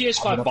 there's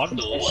PS5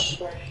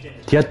 bundles.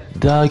 Get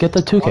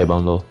the 2K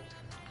bundle.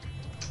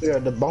 yeah,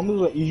 the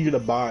bundles are easier to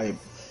buy.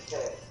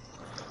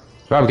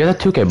 Rob, get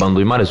the 2K bundle,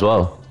 you might as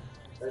well.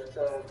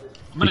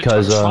 I'm gonna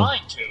Because,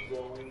 trying to.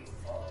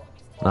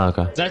 Oh,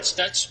 okay.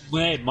 That's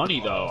mad money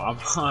though. I'm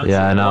not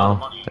Yeah, I a lot of know.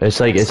 money. It's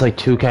like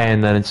 2K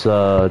and then it's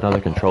another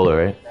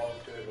controller, right?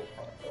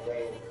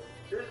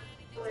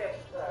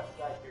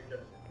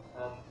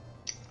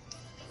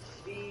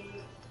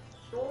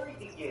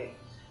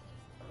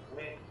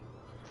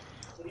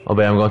 Oh,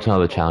 babe, I'm going to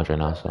another challenge right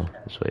now, so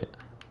just wait.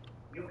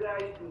 You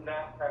guys do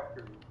not have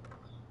to.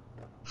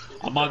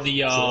 I'm on the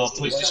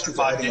PlayStation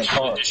 5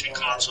 Digital Edition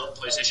console,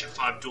 PlayStation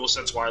 5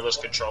 DualSense wireless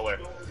controller.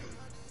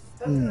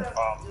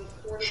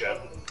 Shit.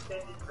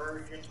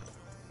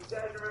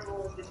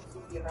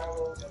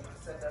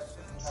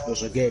 Yo,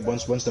 so Gabe,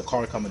 when's the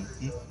car coming?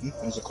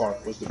 When's the car?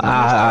 Where's the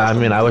I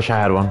mean, I wish I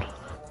had one.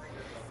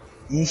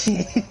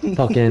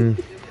 Fucking,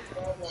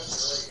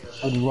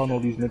 How do you run all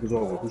these niggas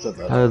over? Who said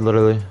that?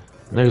 literally.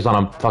 Niggas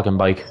on a fucking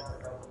bike.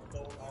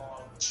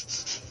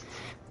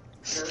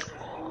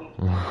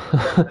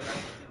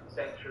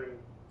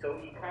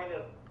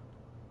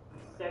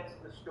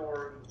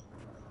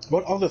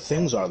 What other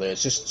things are there?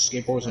 It's just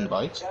skateboards and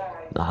bikes?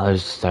 Nah,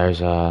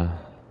 there's I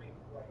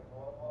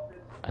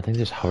think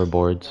there's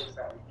hoverboards.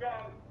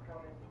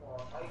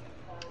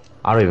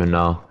 I don't even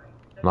know.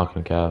 I'm not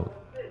gonna cap.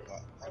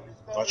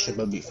 That shit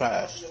better be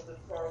fast.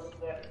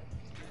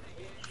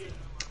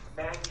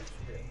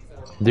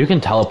 You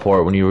can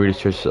teleport when you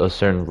reach a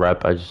certain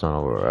rep. I just don't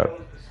know what rep.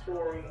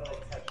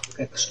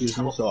 Excuse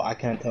me, so I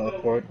can't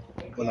teleport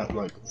when I'm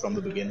like from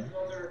the beginning.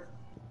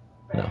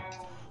 No.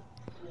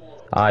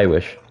 I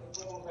wish.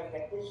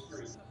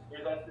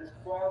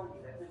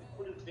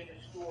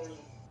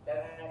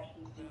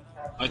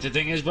 Like the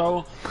thing is,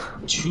 bro,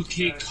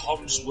 2K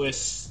comes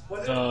with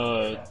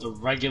the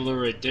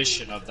regular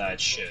edition of that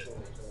shit.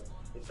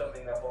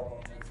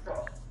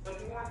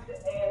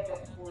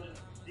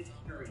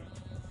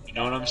 You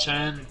know what I'm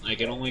saying?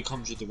 Like it only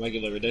comes with the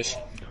regular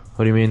edition.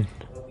 What do you mean?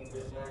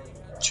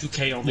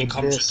 2K only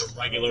comes with the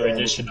regular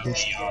edition of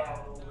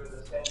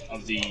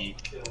the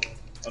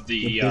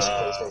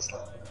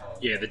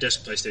yeah, the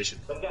disc PlayStation.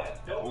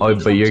 Oh,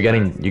 but you're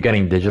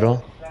getting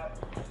digital?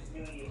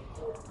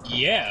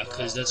 Yeah,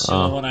 because that's the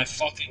only one I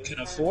fucking can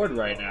afford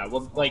right now.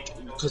 Well, like,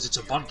 because it's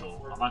a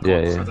bundle. I'm not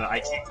Yeah, going yeah. for the. I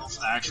can't go for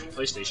the actual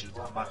PlayStation.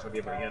 I'm not gonna be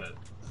able to get it.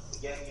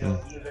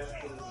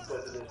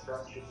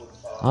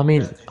 I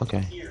mean,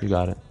 okay, you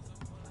got it.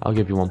 I'll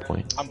give you 1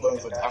 point. I'm going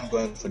for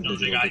No,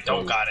 digital. nigga, I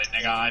don't got it,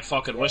 nigga. I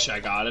fucking wish I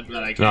got it,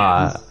 but I can't.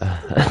 Nah,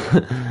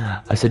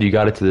 I said you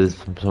got it to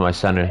my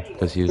center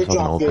because he was Good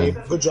fucking job, open. Gabe.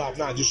 Good job.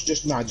 Nah,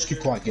 just keep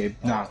quiet, Gabe.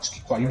 Nah, just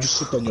keep quiet. You just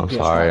sit on your I'm PS5.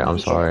 sorry. I'm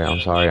sorry. I'm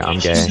sorry. I'm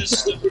It's gay. just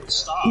stupid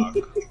stock.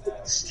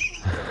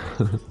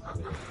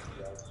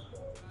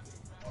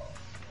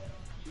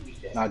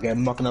 Nah, Gabe,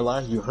 I'm not gonna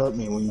lie. You hurt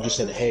me when you just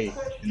said hey,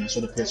 and I saw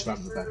the PS5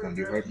 in the background.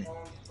 You hurt me.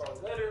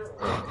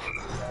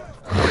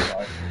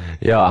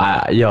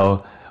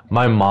 Yo,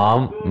 my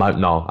mom,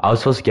 no, I was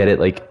supposed to get it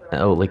like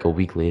a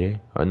week later,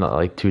 or not,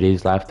 like 2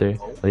 days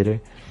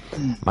later.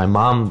 My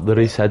mom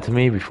literally said to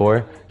me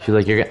before, she's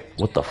like,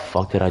 what the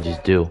fuck did I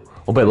just do?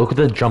 Oh, wait, look at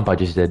the jump I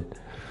just did.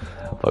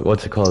 Like,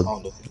 what's it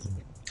called?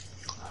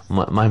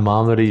 My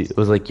mom literally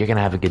was like, you're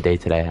gonna have a good day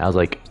today. I was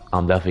like,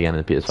 I'm definitely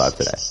getting the PS5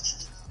 today.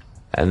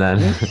 And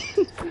then,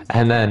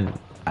 and then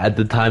at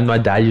the time my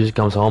dad usually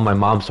comes home, my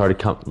mom sat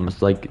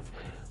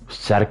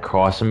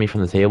across from me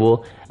from the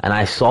table, and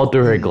I saw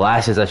through her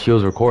glasses that she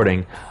was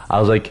recording. I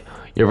was like,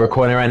 you're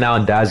recording right now,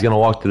 and Dad's gonna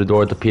walk through the door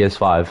with the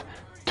PS5.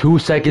 2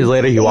 seconds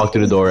later, he walked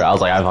through the door. I was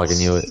like, I fucking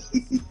knew it.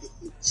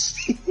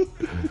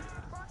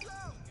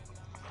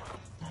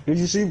 Did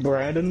you see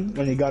Brandon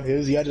when he got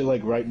his? He had it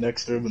like right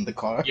next to him in the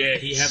car. Yeah,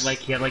 he had like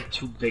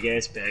 2 big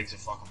ass bags of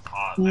fucking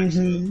pot next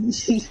to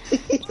him.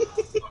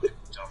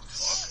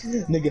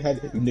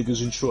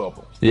 Niggas in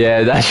trouble.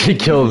 Yeah, that shit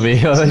killed me.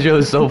 That shit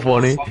was so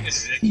funny. Fucking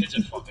that kid's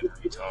a fucking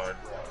retard.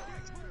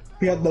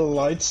 He had the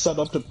lights set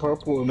up to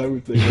purple and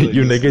everything.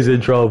 You niggas in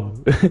trouble.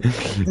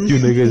 You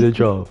niggas in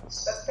trouble.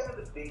 That's kind of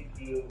the big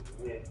deal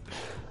with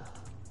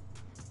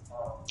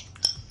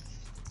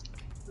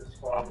the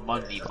squad.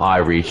 Monday. I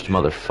reached,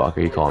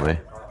 motherfucker. You called me.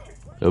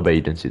 Oh, bet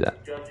you didn't see that.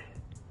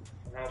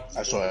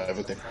 I saw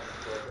everything.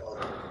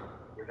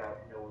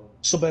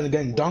 So bad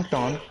getting dunked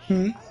on.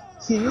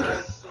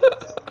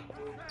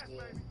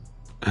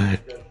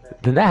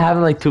 Did that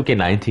happen like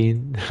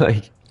 2K19?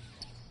 Like,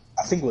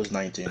 I think it was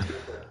 19.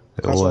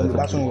 it was.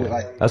 That's when we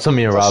like. That's when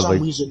me and For Rob some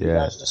like, reason, you yeah.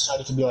 guys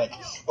decided to be like,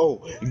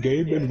 oh,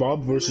 Gabe and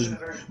Rob versus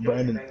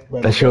Brandon.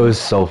 That show is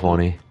so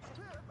funny.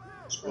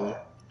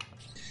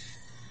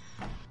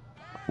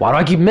 Why do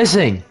I keep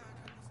missing?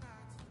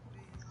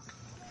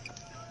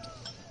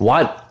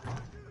 What?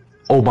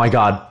 Oh my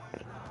god.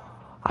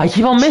 I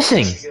keep on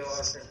missing.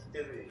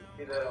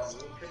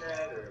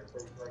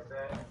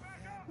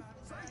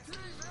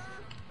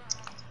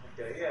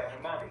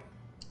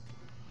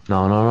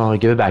 No,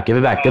 give it back, give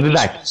it back, give it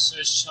back. This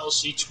one says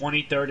Chelsea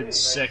 23rd and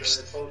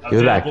 6th.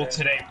 Give it back. Available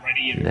today,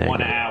 ready in There you 1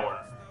 go. hour.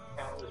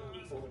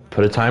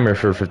 Put a timer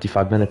for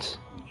 55 minutes.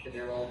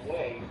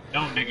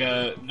 No,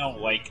 nigga, no,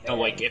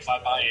 if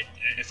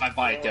I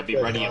buy it, they'll be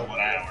ready in 1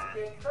 hour.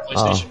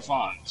 PlayStation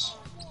 5s.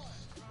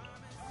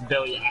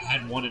 Billy, I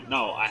had one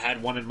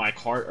in my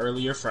cart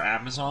earlier for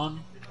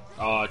Amazon.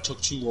 It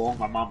took too long.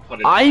 My mom put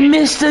it. I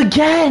missed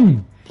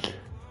again!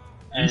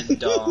 And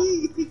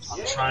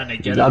I'm trying to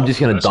get it. I'm on just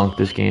gonna Best dunk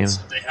this game. Buys.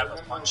 They have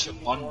a bunch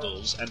of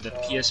bundles, and the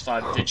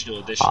PS5 digital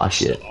edition Aw, is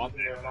still shit. on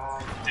there.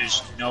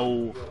 There's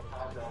no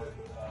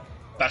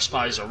Best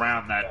Buys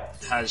around that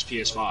has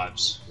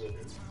PS5s.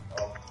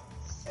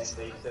 And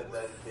they said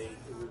that it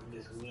was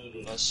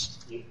misleading.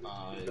 Best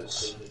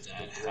Buys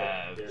that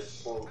have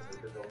PS5.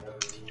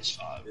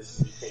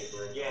 This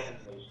newspaper again, and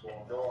they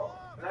stormed off.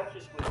 And that's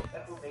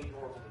what made an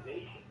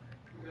organization.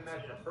 You can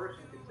imagine a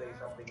person could say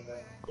something and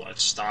then What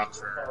stock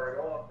for? fire it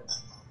off. And,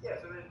 yeah,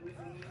 so then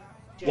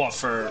we What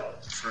for?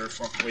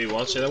 Wait,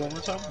 what? Say that one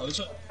more time. What is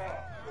it?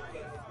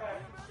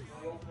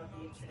 we open up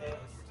the internet,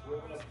 we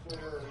open up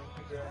Twitter or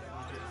Instagram, and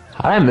we just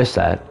How did I miss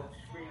that?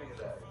 screaming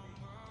about it.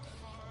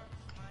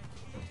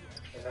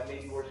 And that may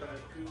be where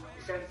someone's too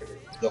sensitive.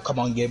 Yo, come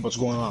on, Gabe, what's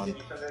going on?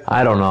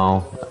 I don't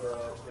know.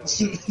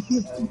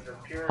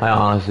 I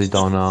honestly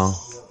don't know.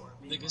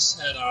 Nigga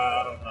said,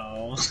 I don't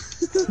know.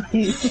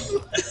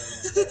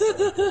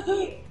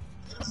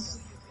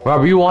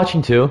 Rob, are you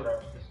watching too?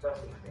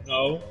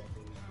 No,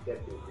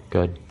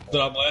 Good.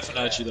 but I'm laughing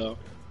at you though.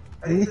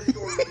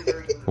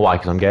 Why?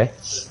 Because I'm gay?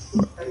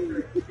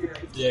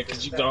 Yeah,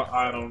 because you got.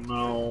 I don't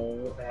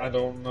know. I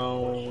don't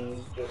know.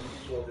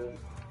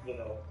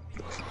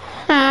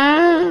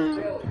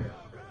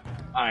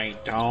 I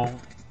don't.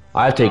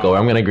 I have takeover.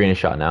 I'm gonna green a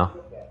shot now.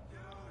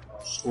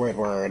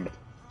 Word.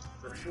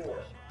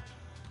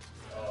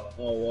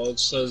 Oh well, it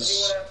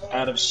says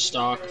out of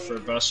stock for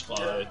Best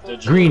Buy.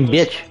 Green,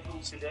 bitch.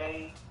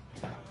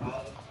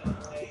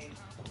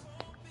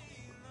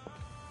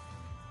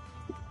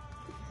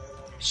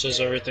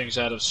 Says everything's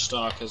out of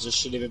stock. Has this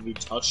shit even be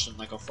touched in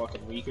like a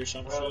fucking week or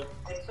some shit?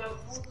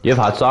 You have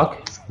hot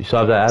stock? You still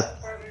have that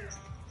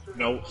app?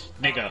 No,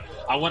 nigga.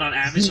 I went on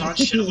Amazon.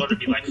 Shit alerted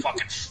me like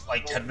fucking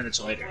like 10 minutes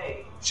later.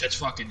 Shit's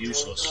fucking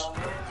useless.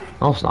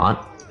 No, it's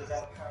not.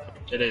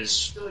 It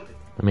is.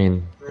 I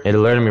mean, it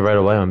alerted me right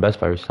away when Best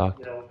Buy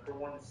restocked.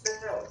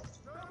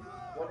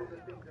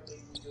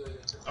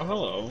 Oh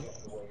hello.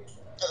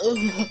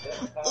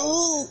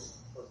 Oh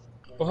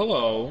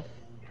hello.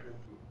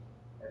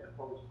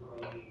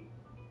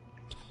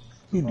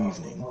 Good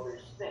evening.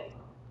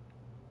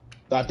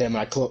 God damn it,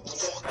 I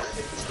closed.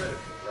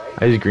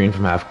 I use green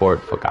from half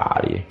court. Fuck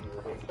out of here.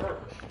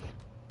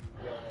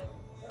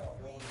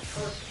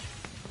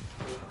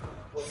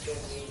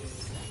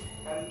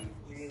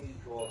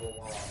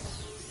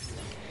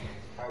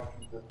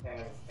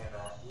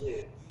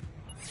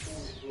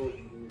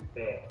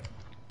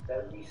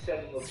 That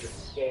resetting of the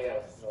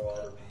scale in a lot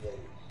of ways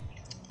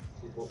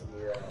is what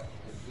we're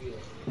dealing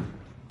with.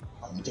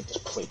 I'm gonna take this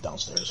plate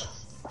downstairs.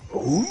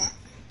 Ooh.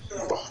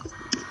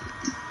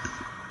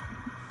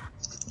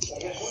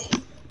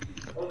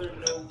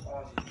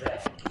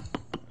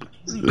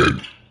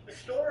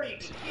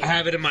 I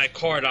have it in my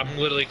card. I'm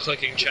literally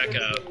clicking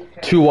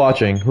checkout. 2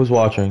 watching. Who's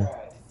watching?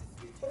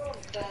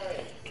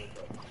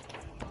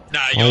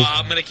 Nah, yo,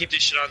 I'm gonna keep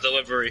this shit on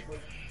delivery.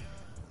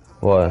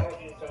 What?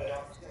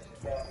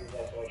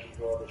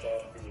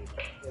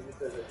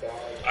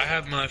 I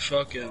have my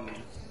fucking.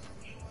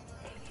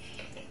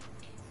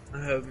 I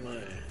have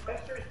my.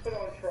 Esther is put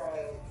on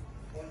trial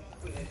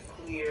when it is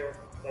clear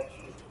that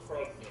she is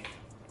pregnant.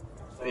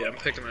 Yeah, I'm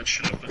picking that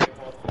shit up.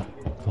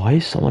 Why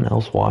is someone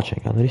else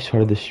watching? I literally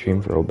started this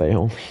stream for Obey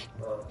only.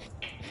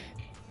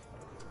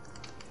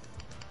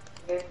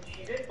 And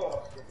she's in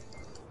Boston,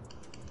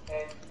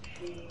 and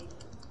she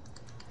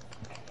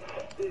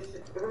is,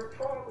 her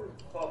trial is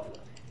public,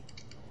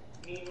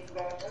 meaning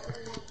that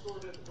everyone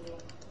sort of,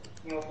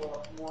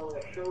 more or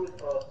less shows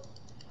up,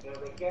 they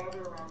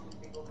gather around and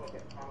they go like a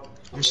town.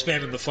 I'm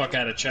spamming the fuck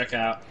out of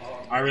checkout.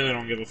 I really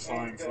don't give a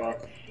flying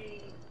fuck.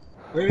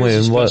 Where Wait,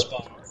 is this what? Best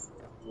Buy?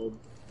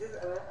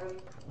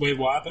 Wait,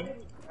 what happened?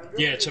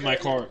 Yeah, it's in my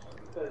cart.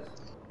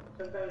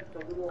 Sometimes it's a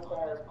little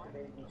hard to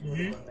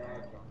maybe imagine.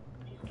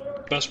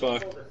 Best Buy.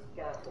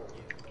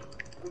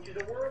 Which is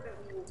a word that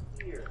we will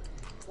hear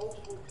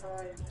multiple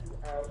times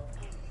throughout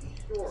the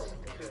story,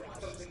 because it's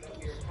something that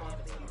we are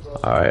constantly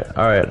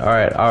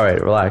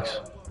Alright, relax.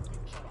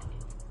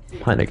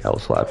 My nigga, I will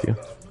slap you.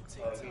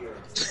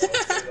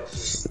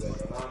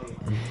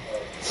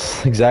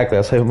 Exactly,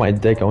 I'll save my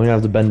dick, I won't even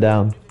have to bend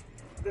down.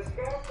 The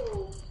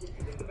scaffold, if you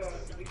think about it,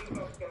 if you think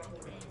about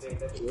scaffolding today,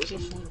 that's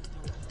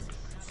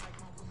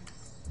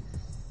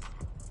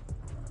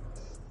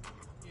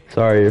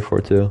Sorry, you're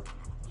 4-2.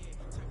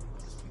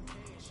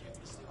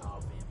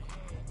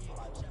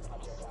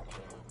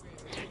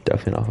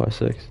 Definitely not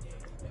 5'6".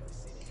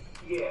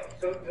 yeah,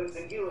 so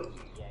the guillotine,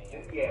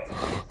 yeah.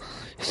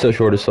 So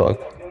short as fuck.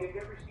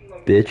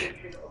 Bitch.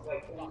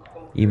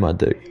 Eat my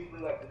dick.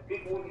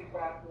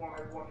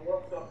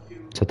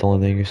 Is that the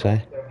only thing you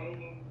say?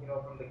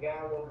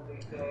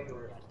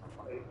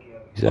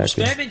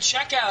 Exactly. I'm spamming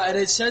checkout and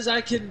it says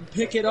I can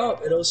pick it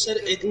up.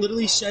 It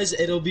literally says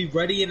it'll be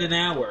ready in an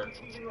hour.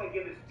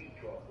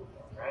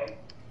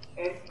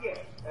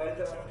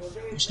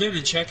 I'm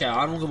spamming checkout.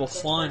 I don't give a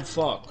flying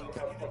fuck.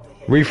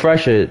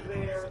 Refresh it.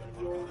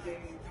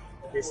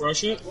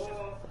 Refresh it?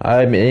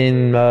 I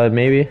mean,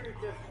 maybe.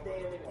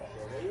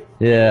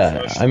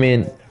 Yeah, I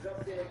mean.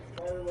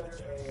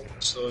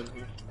 Still in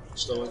here.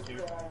 Still in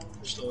here.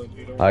 Still in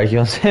here. Alright, you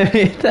want to say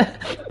me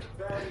that?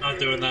 I'm not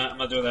doing that. I'm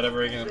not doing that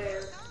ever again.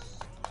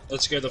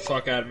 That scared the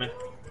fuck out of me.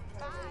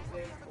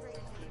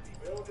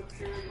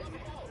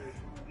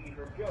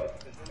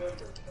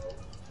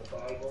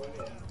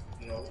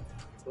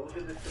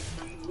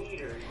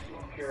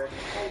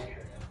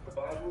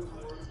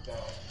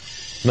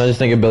 I just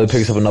thinking Billy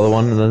picks up another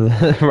one and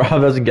then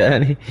Rob doesn't get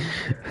any.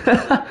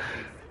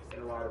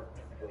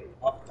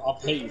 I'll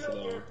pay you for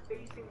that one.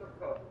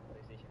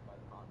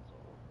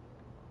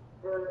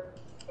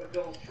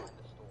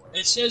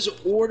 It says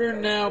order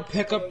now,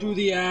 pick up through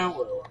the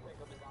hour.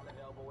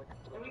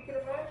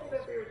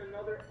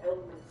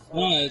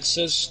 No, it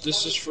says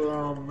this is for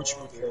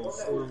whatchamacallit,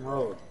 Fordham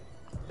Road.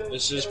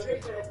 This is.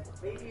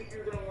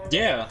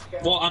 Yeah.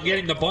 Well, I'm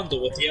getting the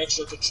bundle with the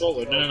extra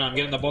controller. No, I'm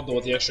getting the bundle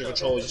with the extra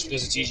controller just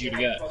because it's easier to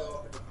get.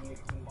 Or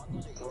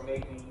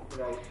maybe,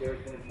 there's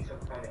going to be some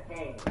kind of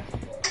hang.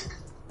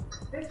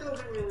 This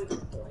wasn't really the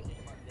point.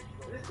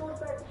 This goes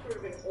back to sort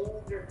of an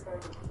older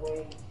kind of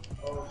way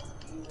of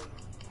dealing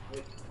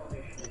with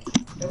punishment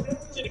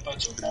Get a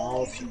bunch of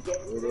mall if you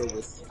order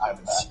with. I'm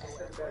back.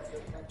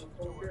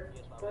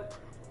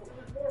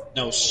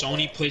 No,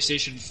 Sony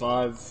PlayStation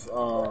 5.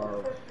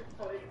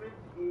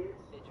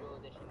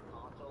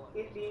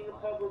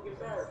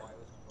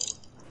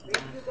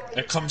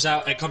 It comes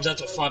out to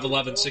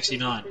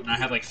 511.69, and I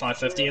have like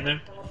 550 in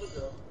there.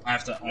 I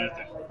have to.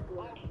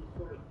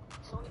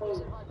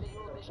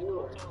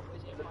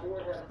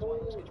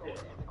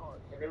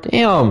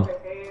 Damn.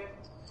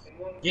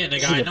 Yeah,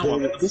 nigga, I know.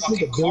 I'm in the This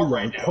fucking nigga car Billy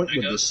right on now, point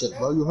with nigga. this shit,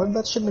 bro. You heard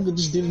that shit? Nigga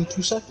just did it in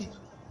 2 seconds.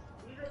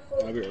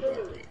 I'll be right back.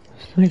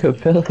 Nigga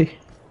Billy.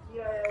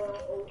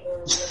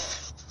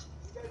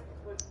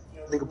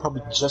 Nigga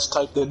probably just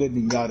typed it in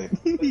and got it.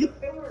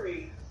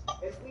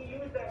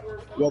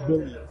 Yo,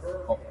 Billy.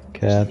 Oh.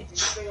 Cat.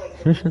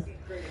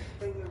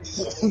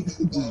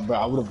 Just, bro,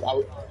 I would.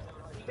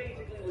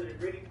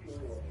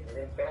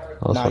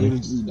 That's Nah, funny. you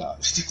didn't. Nah.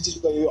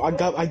 Just, I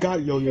got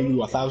it. Yo,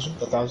 1,000.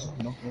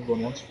 No, I'm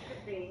going once.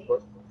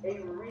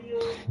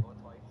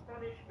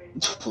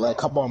 Like,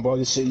 come on, bro.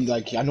 This shit,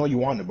 like, I know you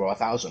want it, bro.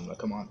 1,000. Like,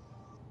 come on.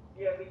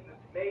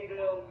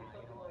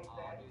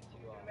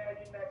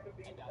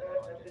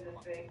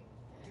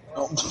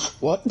 Oh,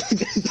 what?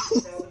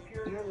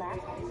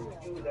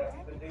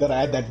 Gotta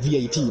add that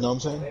VAT, you know what I'm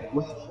saying?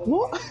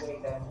 What?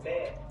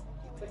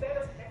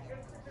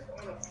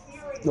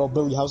 Yo,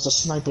 Billy, how's the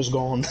snipers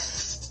going?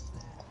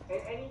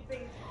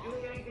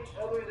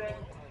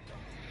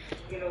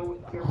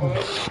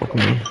 Fuck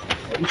me.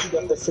 At least you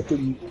got the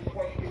freaking.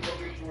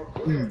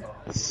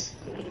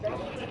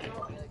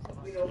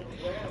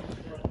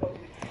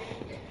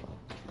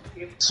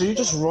 So you're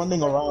just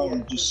running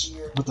around just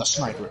with a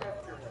sniper.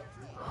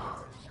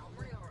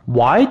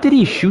 Why did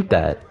he shoot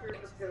that?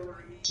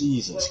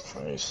 Jesus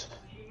Christ.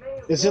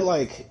 Is it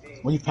like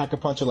when you pack a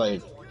punch, you're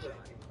like,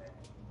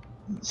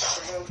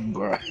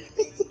 bruh.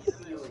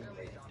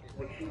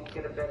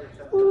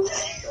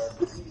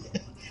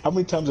 How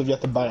many times have you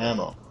had to buy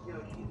ammo?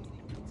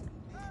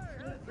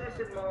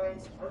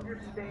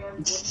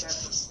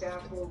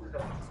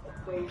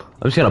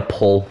 I'm just gonna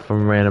pull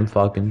from random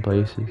fucking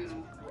places.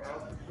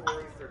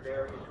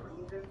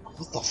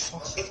 What the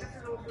fuck?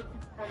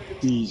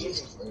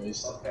 Jesus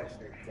Christ.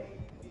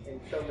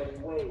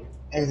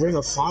 And Ring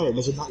of Fire,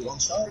 does it not one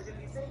shot?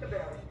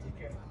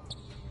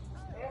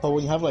 But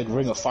when you have like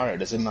Ring of Fire,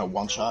 does it not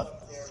one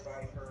shot?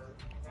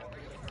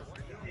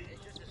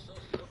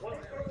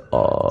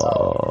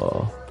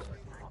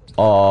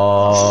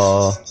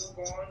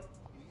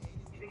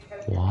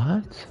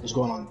 What? What's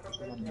going on?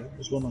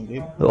 What's going on,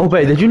 Gabe? Oh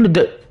wait, did you?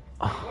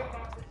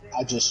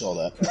 I just saw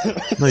that.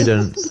 No, you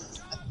didn't.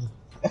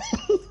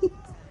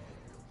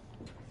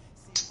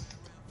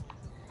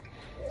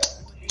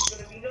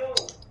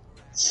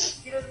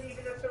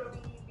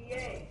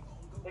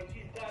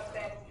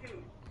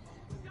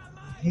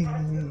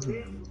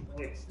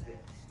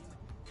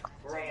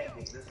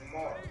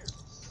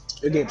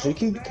 Okay, so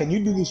can you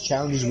do these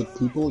challenges with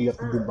people? You have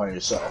to do it by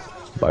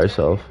yourself. By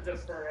yourself.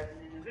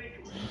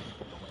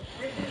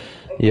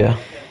 Yeah.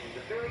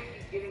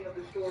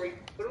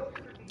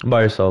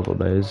 By yourself,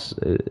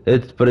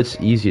 but it's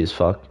easy as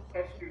fuck.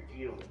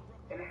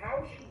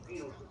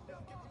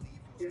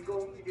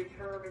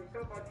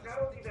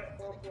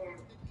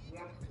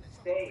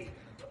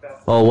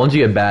 Well, once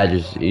you get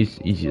badges, it's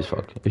easy as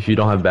fuck. If you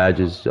don't have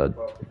badges,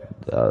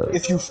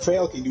 If you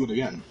fail, can you do it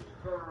again?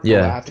 I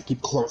yeah. have to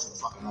keep close to the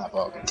fucking map.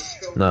 Okay.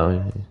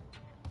 No.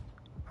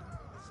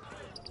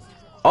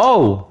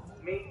 Oh.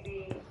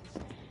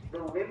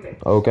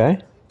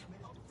 Okay.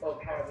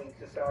 Of having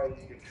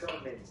society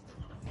determine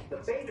the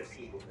fate of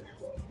people this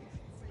way.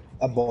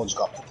 That ball's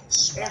got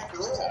smacked.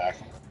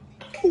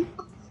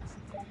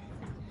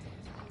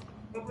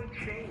 Public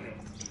shaming,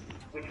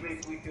 which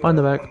makes me feel On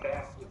the like back. come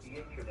back with the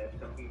internet,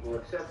 some people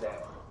have said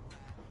that,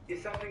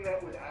 is something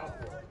that was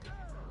outlawed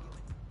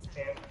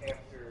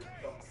after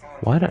some time.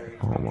 Why did?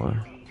 Oh my.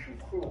 Being too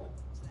cruel.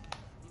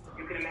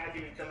 You can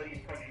imagine in some of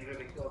these countries where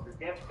they still have the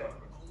death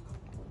sentence,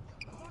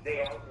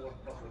 they outlawed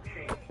public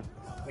shaming,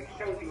 which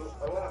tells you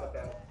a lot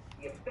about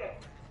the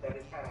effect that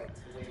it has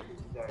the way that you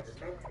guys are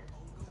mentioned.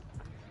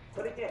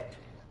 But again,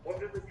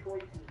 what are the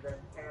choices that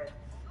has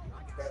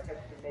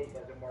to make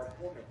as a marked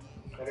woman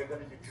that are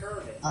going to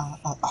determine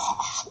how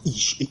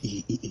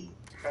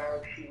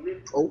she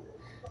lives? Oh,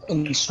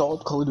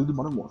 installed Call of Duty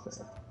Modern Warfare.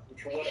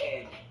 To what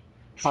end?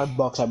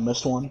 $5. I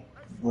missed one.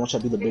 Once I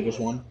do the biggest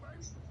one.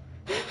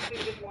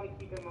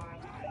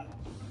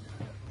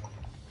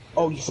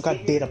 Oh, you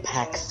forgot Data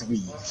Pack 3.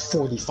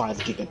 45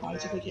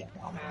 gigabytes of it. Yeah.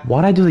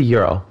 Why'd I do the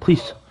Euro?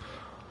 Please.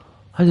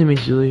 I didn't mean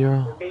to do the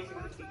Euro.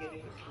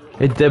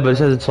 It did, but it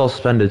says it's all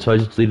suspended, so I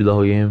just deleted the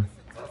whole game.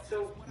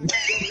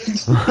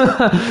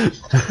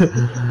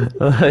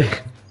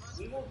 Like,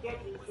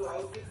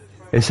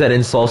 it said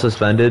install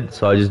suspended,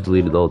 so I just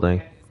deleted the whole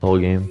thing, the whole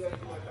game.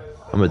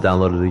 I'm gonna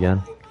download it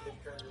again.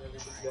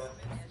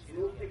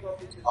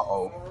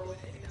 Uh-oh.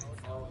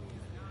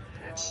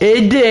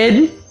 It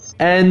did,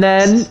 and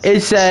then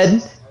it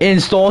said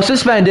install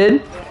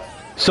suspended.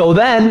 So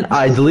then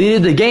I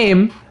deleted the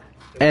game,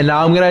 and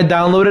now I'm gonna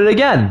download it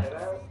again.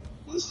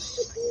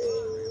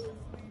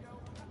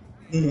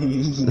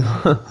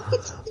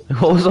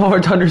 What was so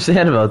hard to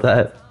understand about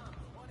that?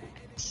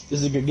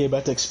 This nigga gave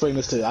back to explain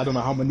this to I don't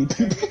know how many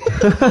people.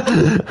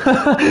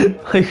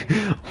 Like,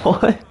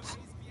 what?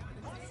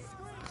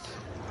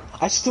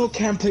 I still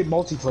can't play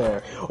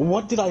multiplayer.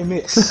 What did I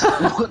miss?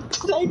 What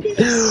did I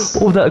miss?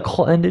 Oh, that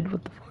call ended?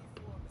 What the fuck?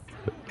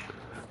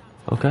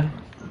 Okay.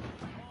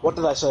 What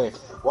did I say?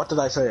 What did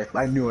I say?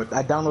 I knew it.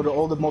 I downloaded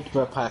all the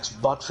multiplayer packs,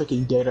 but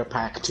freaking Data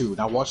Pack 2.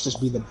 Now watch this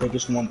be the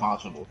biggest one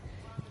possible.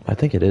 I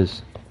think it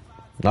is.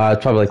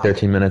 It's probably like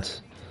 13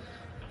 minutes.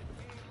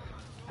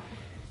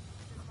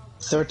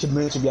 30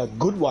 minutes if you have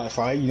good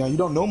Wi-Fi. You know, you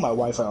don't know my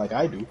Wi-Fi like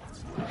I do.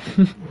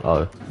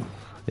 Oh,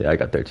 yeah, I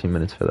got 13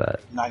 minutes for that.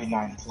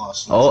 99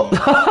 plus. Oh.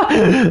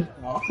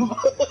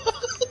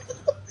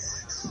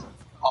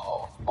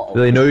 Uh-oh.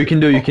 Really, know what you can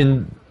do? You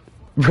can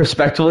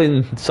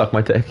respectfully suck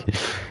my dick.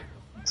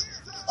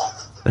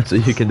 That's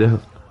what you can do.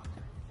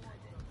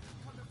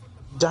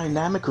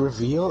 Dynamic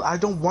reveal? I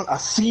don't want a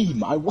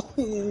theme. I want...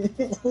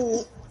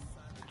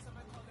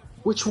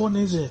 Which one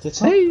is it? It's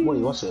not... Hey.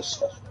 Wait, what's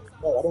this?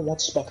 No, I don't want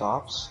Spec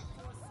Ops.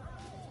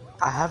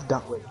 I have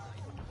done... Wait.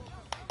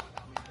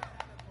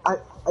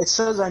 It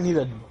says I need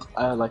a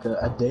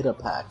data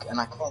pack, and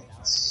I can't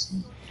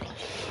see.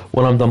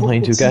 When I'm done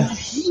playing 2K. It's not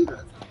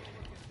here.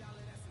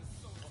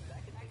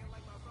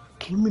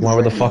 Give me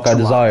Whatever the freaking fuck I 2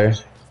 desire.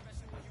 hours.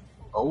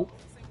 Oh.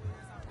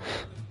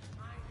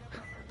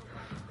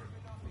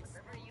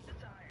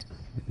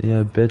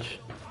 Yeah, bitch.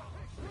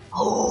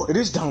 Oh, it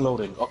is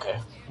downloading. Okay.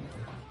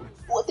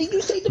 What did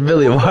you say to me?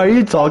 Billy, why are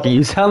you talking?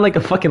 You sound like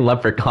a fucking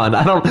leprechaun.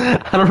 I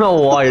don't know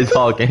why you're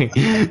talking.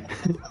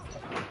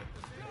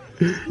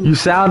 You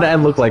sound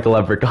and look like a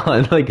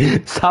leprechaun. Like,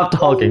 stop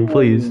talking,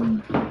 please.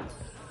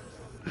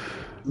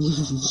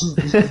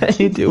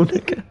 You do,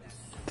 nigga.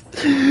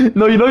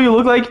 No, you know you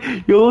look like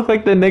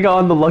the nigga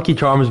on the Lucky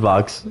Charms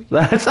box.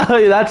 That's how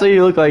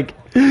you look like.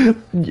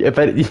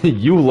 If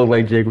you look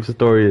like Jacob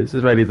Sartorius,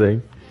 if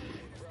anything.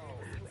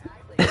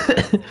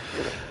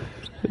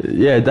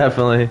 Yeah,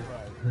 definitely.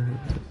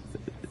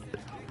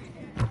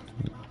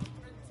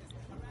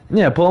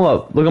 Yeah, pull them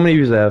up. Look how many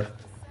views they have.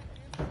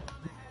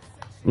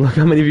 Look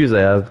how many views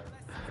they have.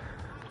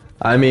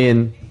 I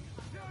mean,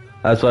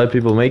 that's why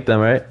people make them,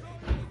 right?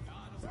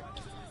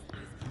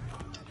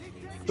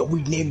 Yo,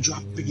 we name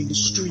dropping in the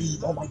stream.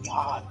 Oh my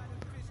god.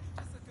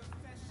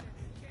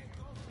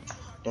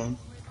 Damn.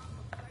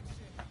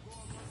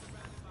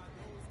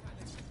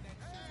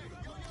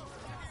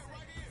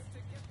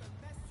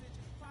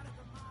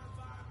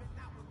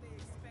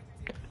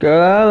 Girl,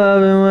 I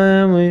love it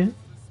when we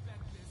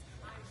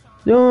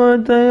do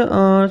one thing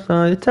on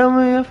song. Tell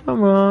me if I'm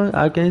wrong.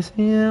 I can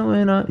see it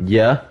when I.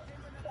 Yeah.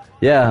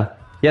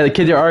 The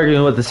kid you're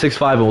arguing with the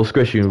 6'5" and will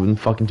squish you in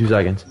fucking 2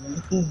 seconds.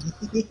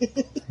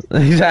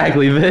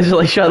 Exactly, bitch.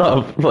 Like, shut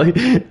up. Like,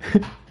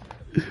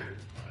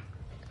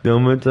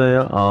 don't tell you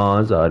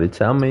on sorry.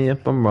 Tell me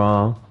if I'm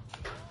wrong.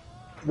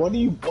 What are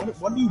you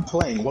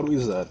playing? What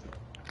is that?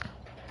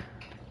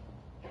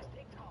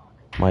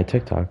 My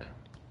TikTok.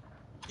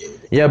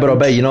 Yeah, but I'll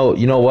bet you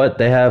know what?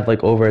 They have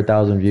like over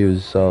 1,000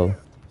 views, so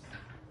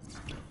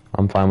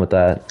I'm fine with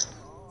that.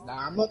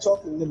 Nah, I'm not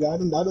talking, nigga. I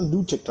don't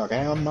do TikTok.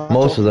 I'm not.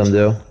 Most of them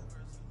do.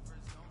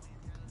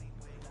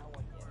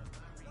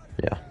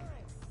 Yeah.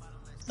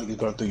 You're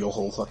going through your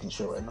whole fucking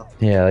shit right now.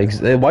 Yeah, like,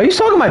 why are you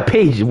talking my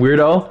page,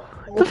 weirdo?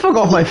 Get the fuck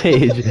off my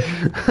page.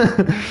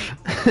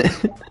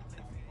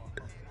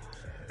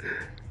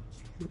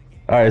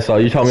 Alright, so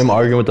you telling me I'm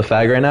arguing with the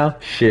fag right now?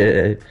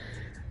 Shit.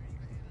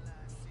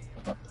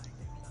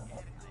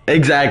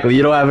 Exactly,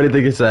 you don't have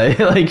anything to say.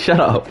 Like, shut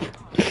up.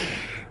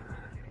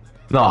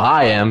 No,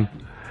 I am.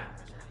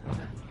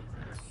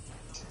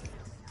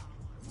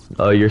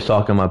 Oh, you're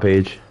stalking my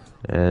page,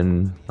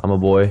 and I'm a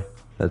boy.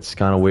 That's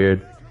kind of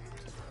weird.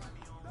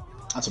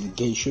 That's some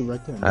gay shit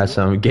right there. That's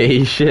some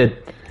gay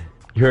shit.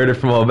 You heard it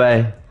from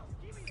Obey.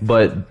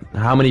 But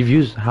how many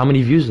views? How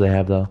many views do they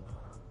have though?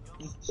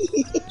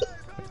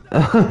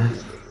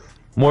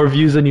 More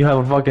views than you have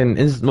a fucking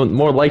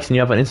more likes than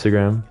you have on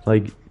Instagram.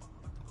 Like,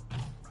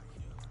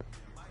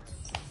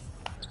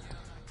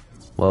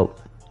 well,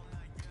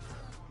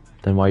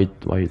 then why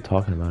are you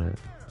talking about it?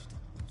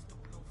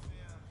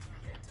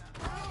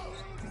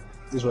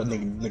 This is what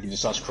nigga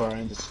just starts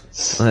crying.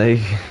 Just... Like,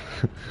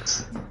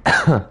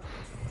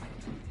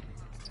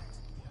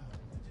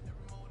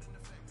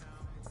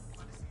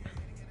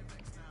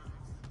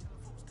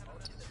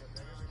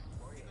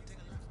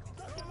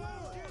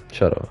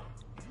 shut up.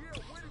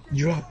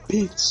 You're a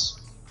bitch.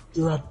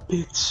 You're a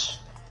bitch.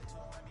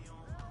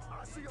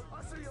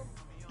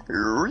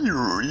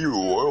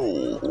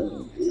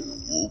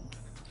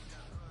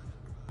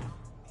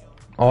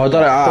 Oh, I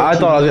thought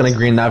I was gonna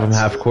green that from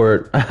half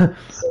court.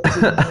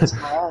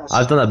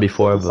 I've done that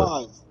before,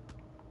 but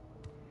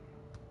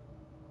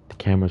the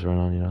cameras run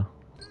on, you know.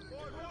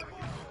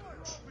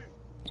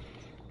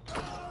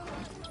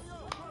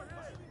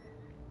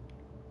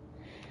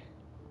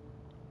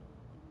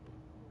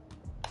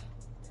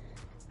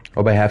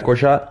 Oh, by half court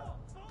shot?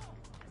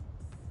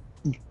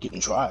 You can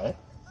try it.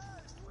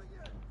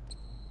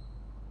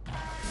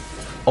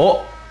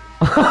 Oh.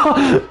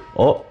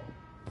 Oh.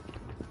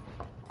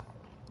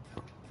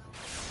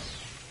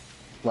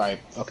 Right.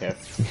 Okay.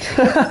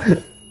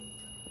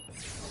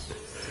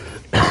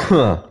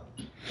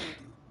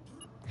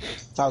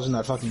 If I was in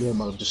that fucking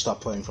game, I would just stop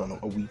playing for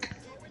a week.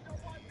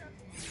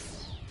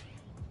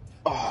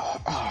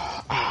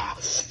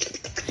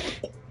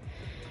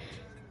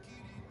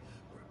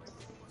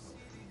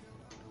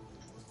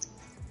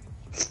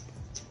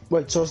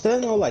 Wait, so is there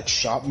no like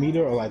shop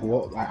meter or like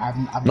what?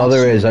 I'm No, not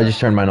there seeing is. I that. just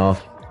turned mine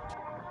off.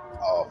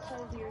 Oh,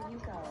 So here you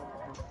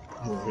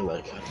go. you're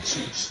like,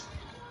 jeez.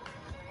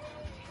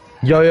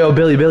 Yo,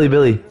 Billy. Your last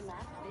video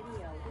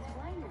is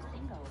why you're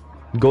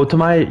single. Go to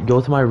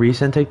my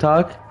recent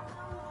TikTok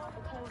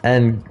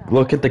and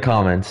look at the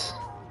comments.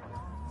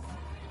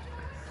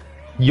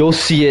 You'll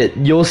see it.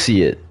 Your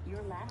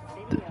last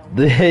video.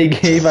 The hey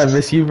Gabe, I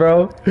miss you,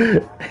 bro.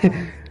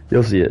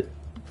 You'll see it.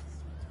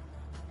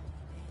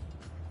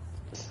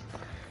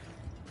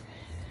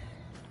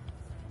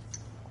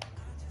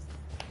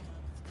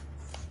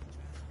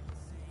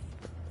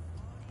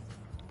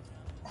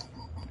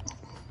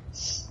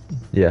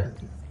 Yeah.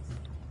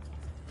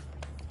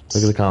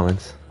 Look at the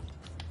comments.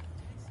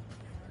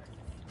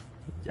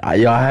 I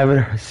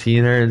haven't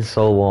seen her in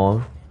so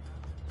long.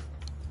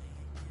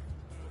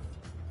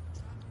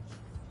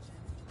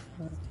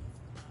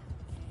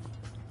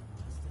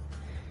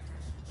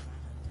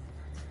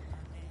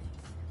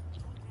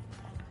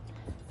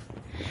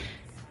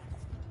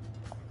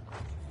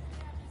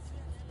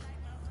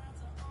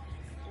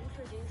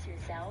 Introduce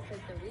yourself as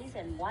the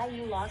reason why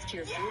you lost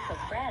your group of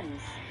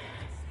friends.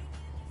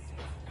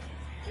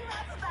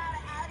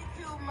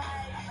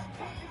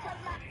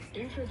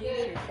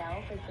 Introduce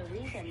yourself as the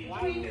reason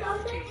why you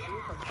lost your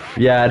group of friends.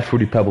 Yeah, I had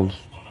Fruity Pebbles.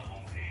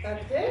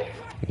 That's it?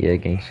 Yeah,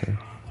 gangster.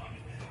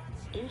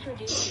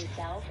 Introduce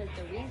yourself as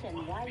the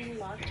reason why you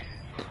lost.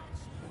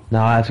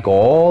 Now I have to go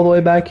all the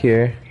way back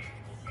here.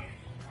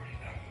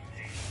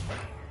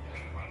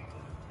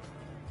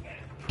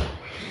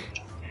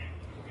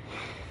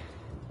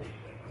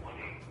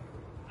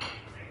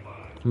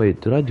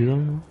 Wait, did I do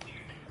them?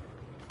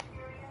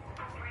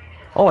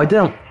 Oh, I did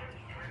them.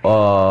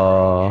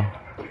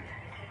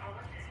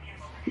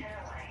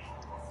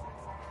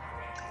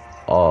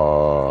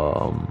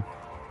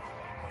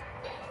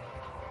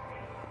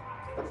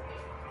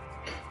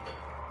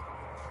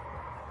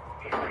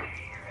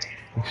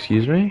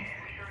 Excuse me?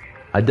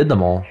 I did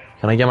them all.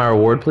 Can I get my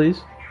reward,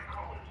 please?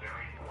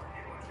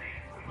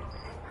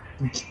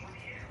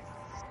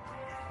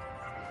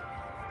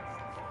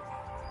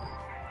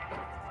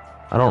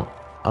 I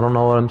don't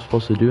know what I'm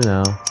supposed to do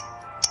now.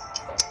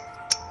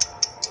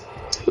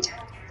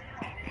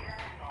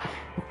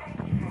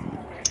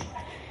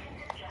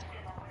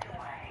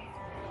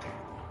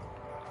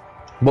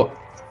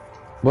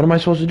 What am I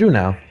supposed to do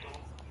now?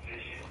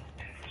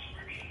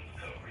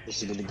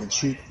 Is it gonna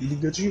get you? Did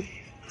it get you?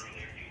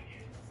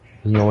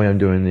 There's no way I'm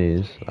doing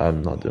these.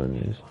 I'm not doing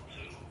these.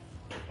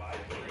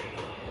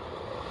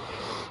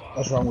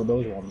 What's wrong with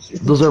those ones?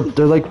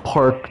 They're like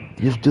park.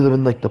 You have to do them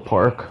in like the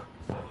park.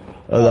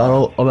 I'm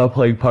not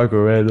playing park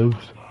or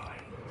randoms.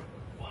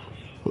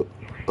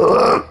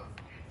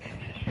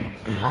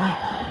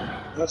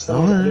 That's the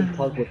one I did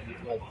park with.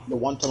 Like the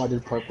one time I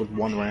did park with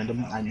one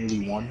random, I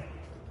nearly won.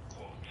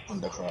 On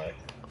the cry.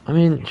 I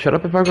mean, shut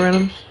up at park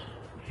randoms.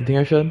 You think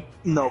I should?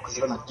 No, because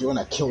you're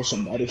gonna kill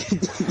somebody.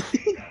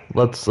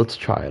 Let's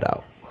try it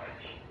out.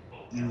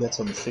 That's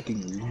a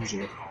freaking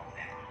loser.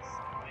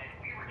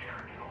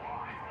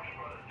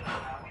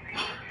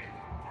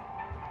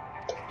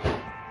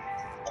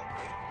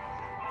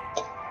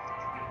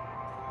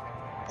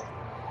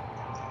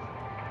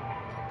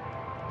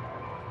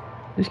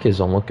 These kids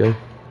don't look good.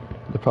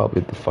 They're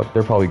probably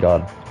they're probably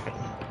God.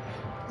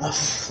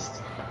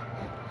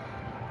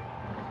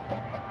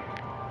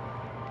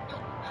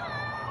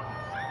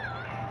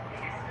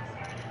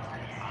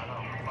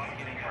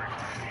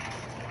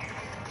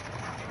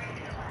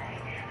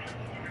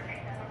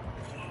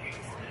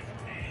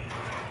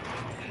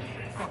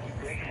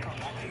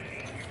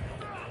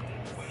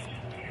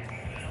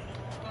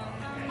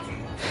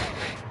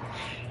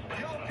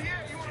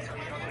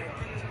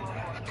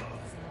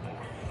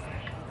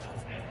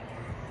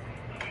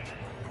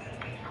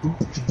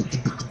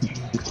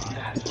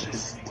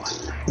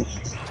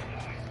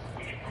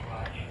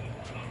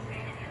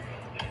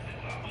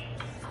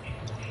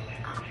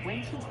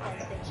 When she says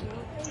that she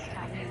will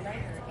FaceTime you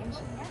later and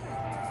she never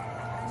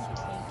does, you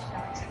take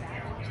shots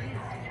back at you to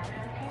help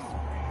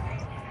her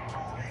pain.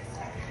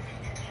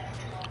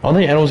 I don't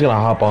think anyone's gonna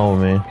hop on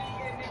with me.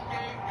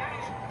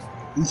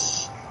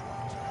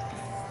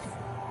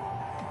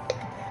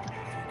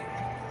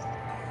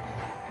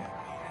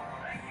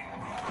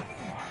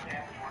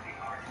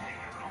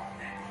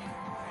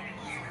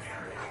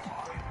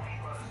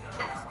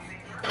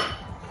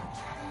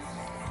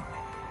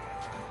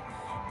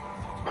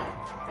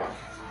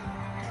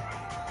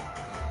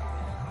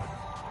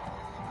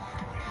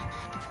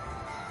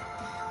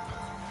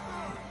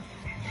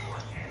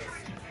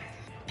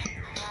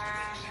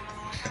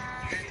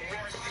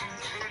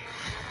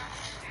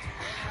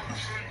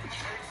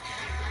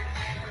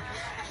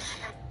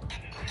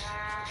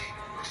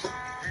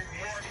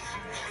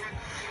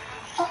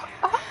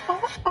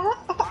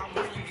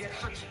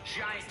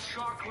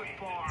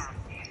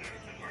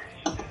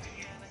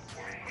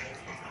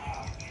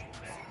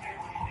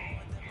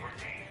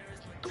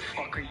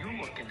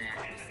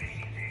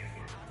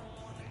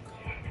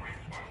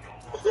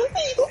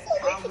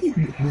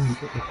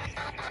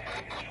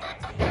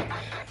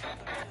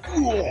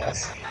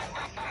 Yes.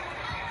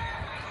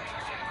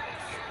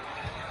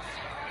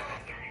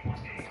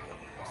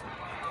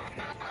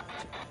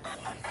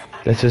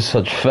 This is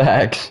such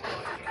facts.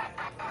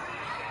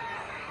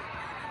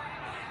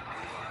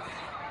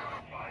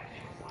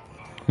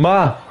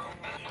 Ma,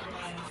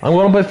 I'm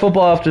going to play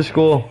football after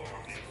school.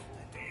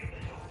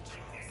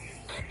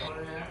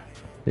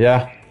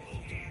 Yeah.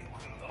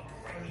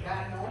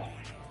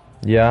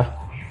 Yeah.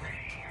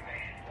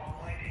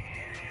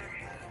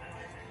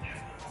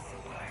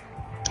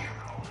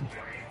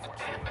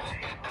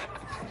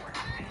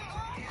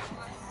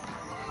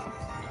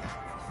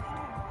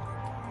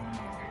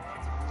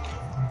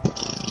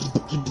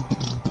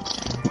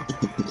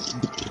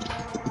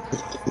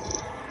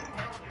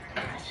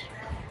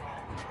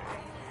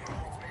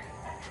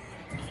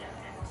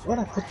 Where'd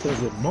I put the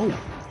remote?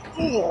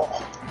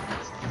 Oh.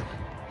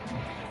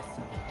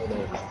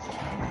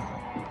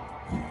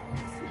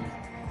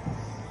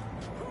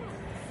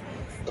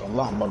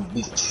 Colombo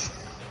Beach.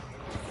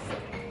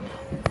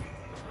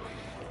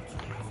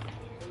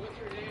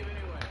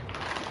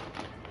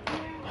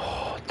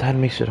 Dad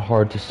makes it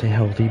hard to stay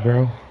healthy,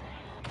 bro.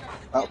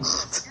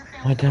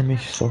 My dad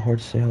makes it so hard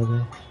to stay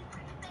healthy.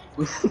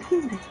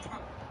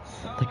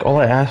 Like, all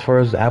I ask for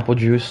is apple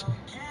juice.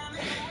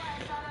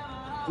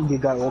 You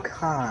got all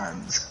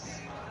kinds.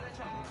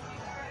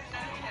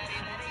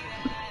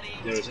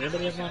 Yo, is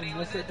anybody have Modern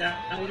Warfare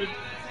downloaded?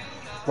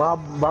 Well,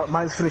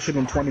 mine's finishing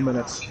in 20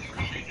 minutes.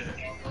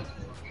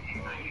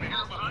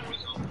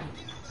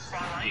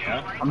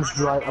 Yeah. I'm just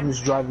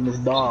driving this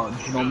Dodge.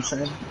 You know what I'm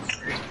saying?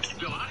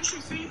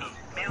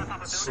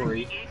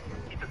 3.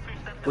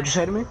 What'd you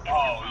say to me?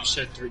 Oh, you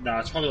said 3. No,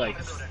 it's probably like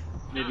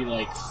maybe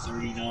like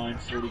 39,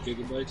 40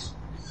 gigabytes.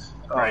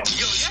 Alright, you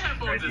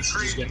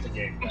should just get the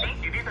game, bro.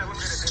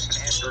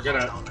 We're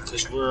gonna,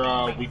 because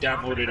we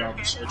downloaded on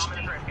the search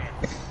again.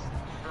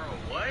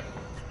 What?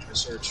 The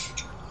search.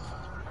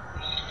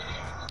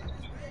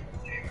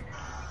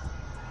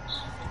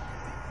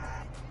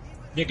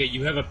 Nigga,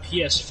 you have a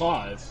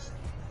PS5.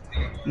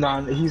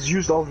 Nah, he's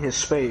used all his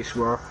space,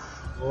 bro.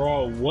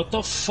 Bro, what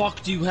the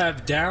fuck do you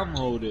have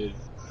downloaded?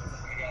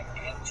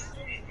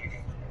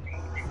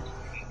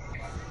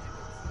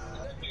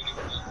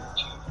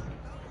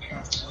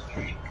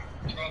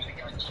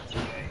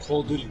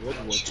 Call of Duty World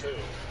War II.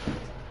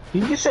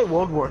 Did you say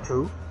World War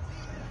II?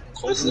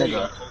 Call of Duty.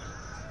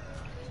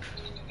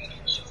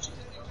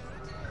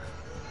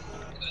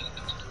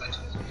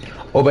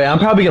 Oh, babe, I'm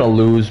probably gonna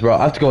lose, bro.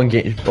 I have to go in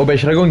game. Oh, babe,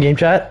 should I go in game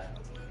chat?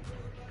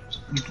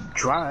 You can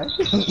try.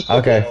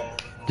 Okay.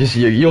 Just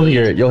you'll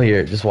hear it. You'll hear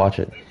it. Just watch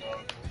it.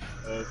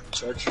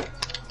 Search.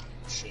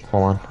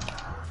 Hold on.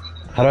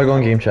 How do I go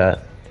in game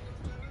chat?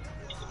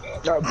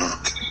 I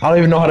don't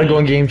even know how to go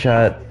in game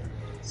chat.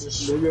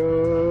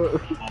 Nigga.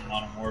 On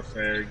Modern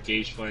Warfare,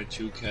 Gage playing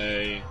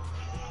 2K,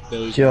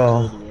 Billy's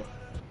Yo. Cold War.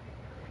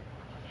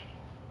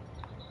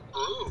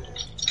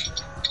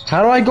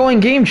 How do I go in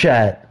game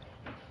chat?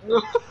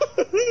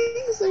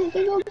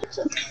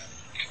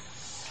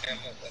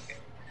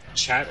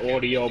 Chat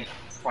audio,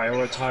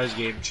 prioritize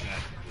game chat.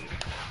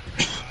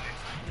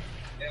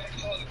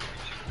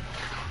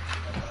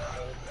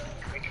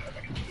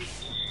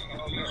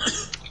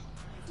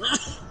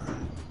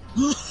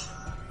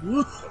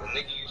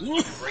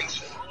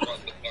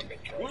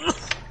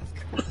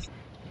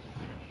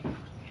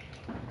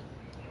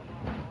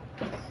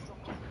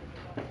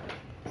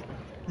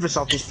 Give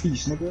yourself this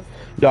piece, nigga.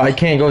 Yo, I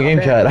can't go in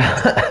game chat.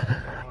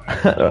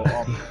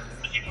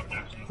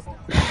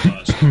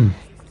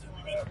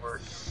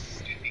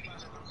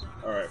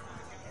 Alright.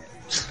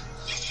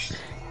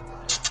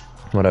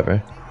 Whatever.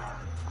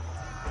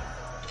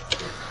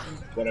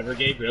 Whatever,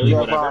 Gabe, really? Yeah,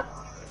 Whatever.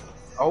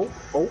 Oh.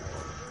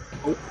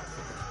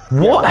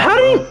 What? How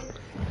do you?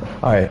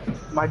 Alright.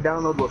 My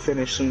download will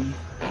finish soon.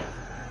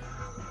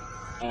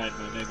 Alright,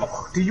 my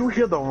nigga. Do you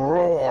hear the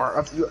roar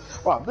of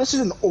wow, this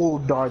is an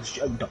old Dodge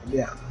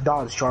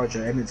Dodge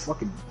Charger and it's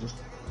fucking just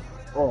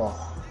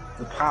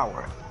the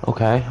power.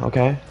 Okay.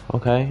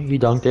 He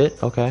dunked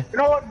it. Okay. You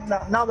know what?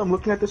 Now that I'm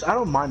looking at this, I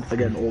don't mind if I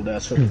get an old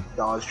ass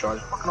Dodge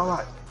Charger. Fucking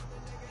alright.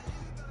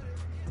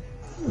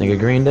 Nigga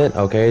greened it.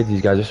 Okay,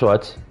 these guys are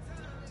sweats.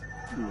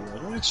 Ooh,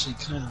 I actually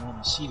kind of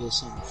want to see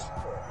this in the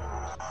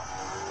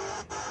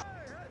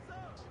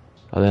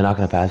Are they not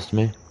gonna pass it to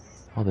me?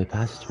 Oh, they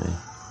passed it to me.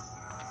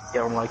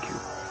 Yeah, I don't like you.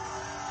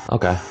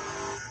 Okay.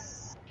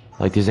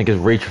 Like these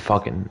niggas reach for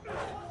fucking.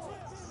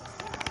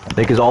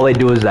 Because all they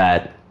do is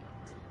that.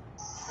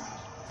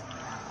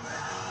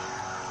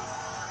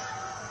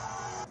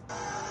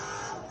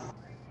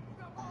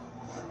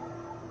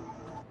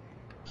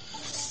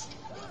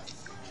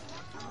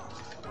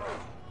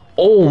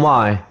 Oh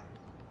my.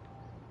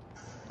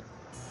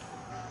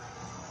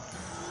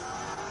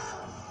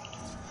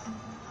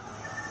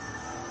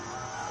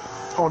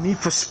 Oh, Need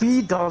for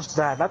Speed does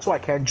that. That's why I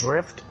can't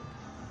drift.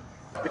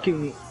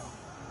 Freaking,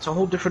 it's a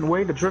whole different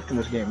way to drift in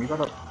this game. You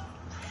gotta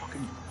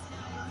fucking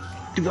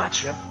do that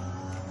shit.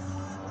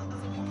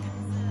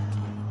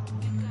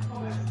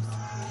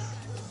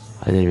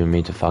 I didn't even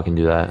mean to fucking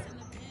do that.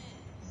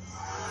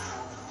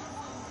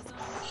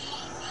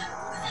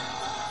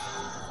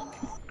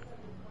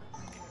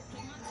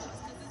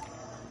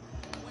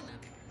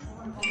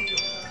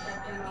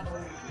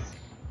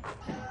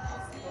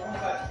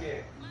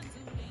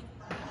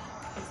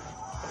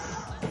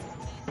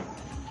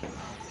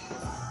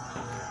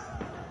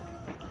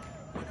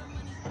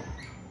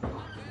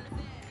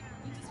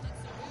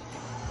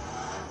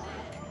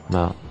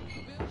 No.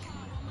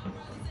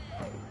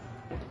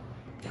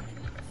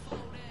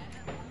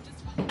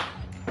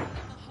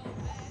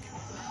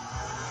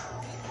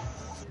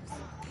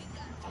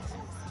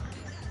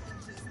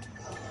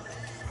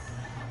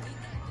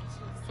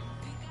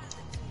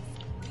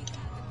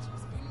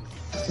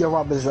 Yo,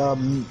 Rob, is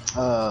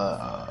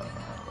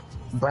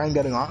Brian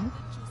getting on?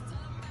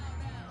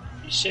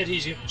 He said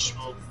he's gonna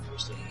smoke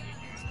most of the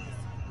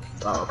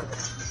Oh, okay.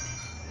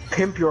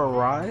 Pimp your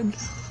ride?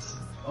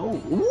 Oh,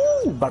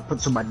 ooh, about to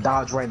put some of my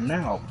Dodge right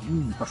now.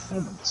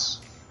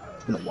 Performance.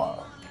 It's been a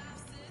while.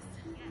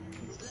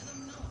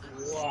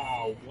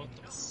 Wow, what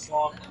the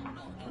fuck?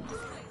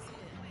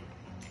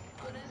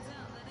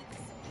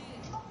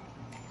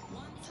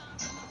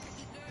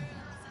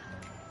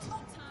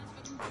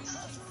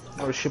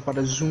 Oh, this shit by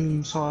the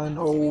Zoom, son.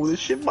 Oh, this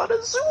shit by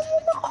the Zoom.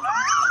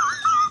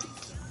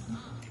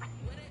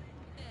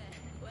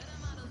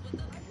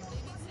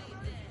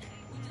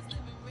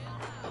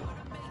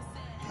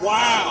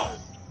 Wow!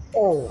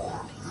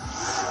 Oh.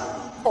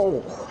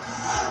 Oh.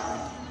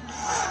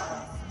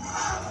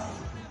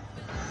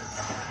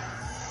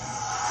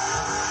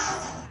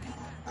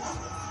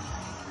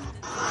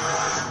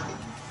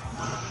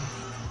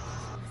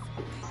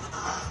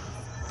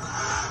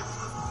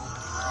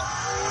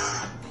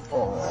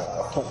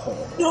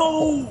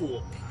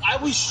 No! I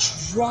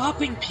was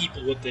dropping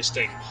people with this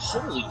thing.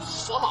 Holy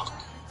fuck!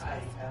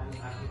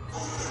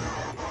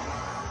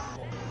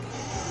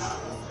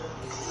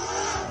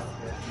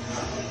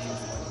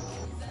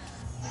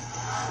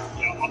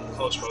 Yeah, up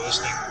close, bro. This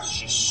thing was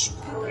just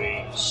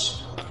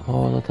sprays.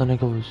 Oh, let that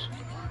nigga was.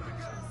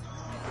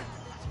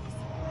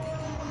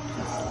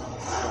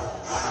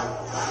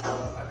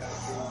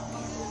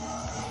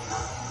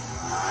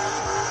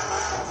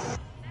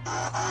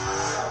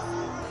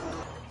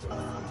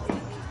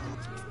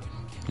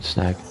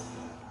 Snack.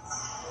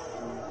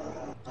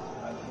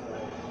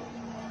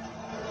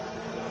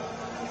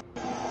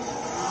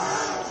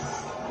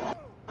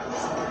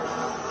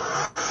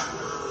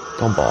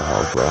 Don't ball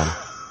hog, bro.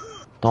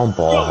 Don't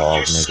ball hog,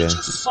 you're nigga.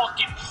 such a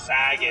fucking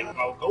faggot,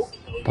 bro. Go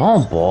kill yourself.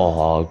 Don't ball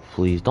hog,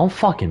 please. Don't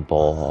fucking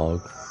ball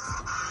hog.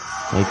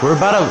 Like, we're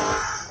about to...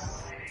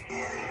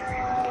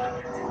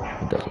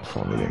 It doesn't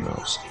fall me in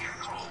those.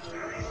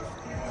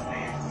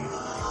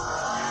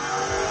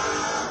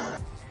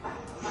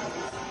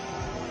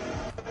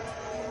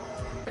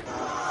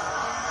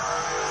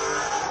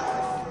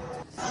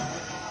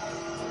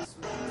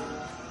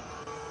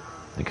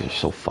 Niggas are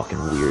so fucking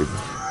weird.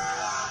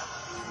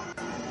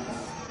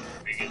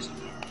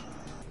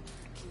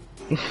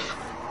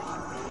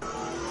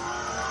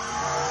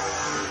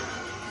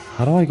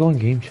 How do I go in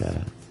game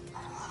chat?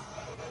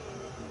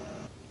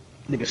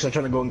 Niggas still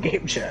trying to go in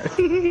game chat.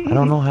 I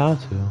don't know how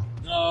to.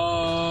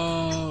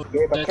 No.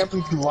 Yeah, but I can't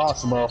believe you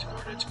lost, bro.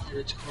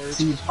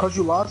 See, because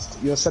you lost,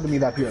 you're sending me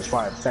that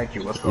PS5. Thank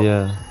you. Let's go.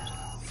 Yeah.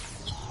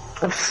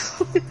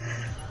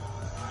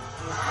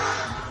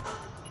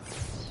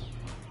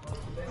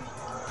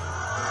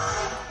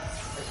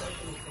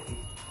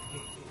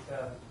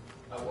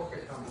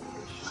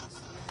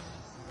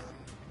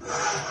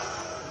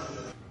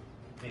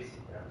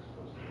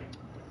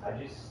 I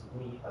just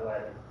need a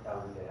letter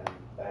telling them I'm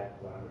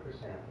back 100%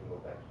 and go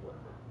back to work.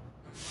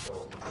 So,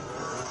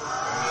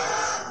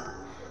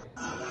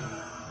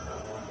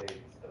 one day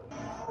it's still.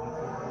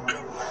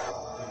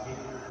 Give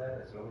me this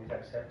letter, as long as I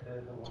accept the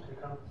worker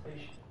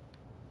compensation.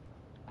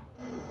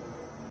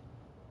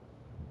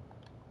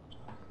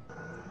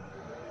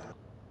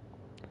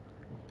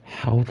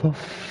 How the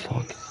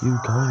fuck do you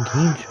go in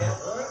game chat? It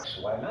works,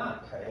 why not?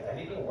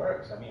 Anything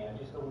works. I mean, I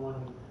just don't want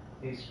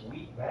this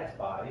week rat's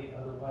body,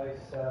 otherwise,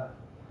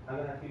 I'm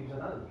gonna have to use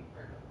another week.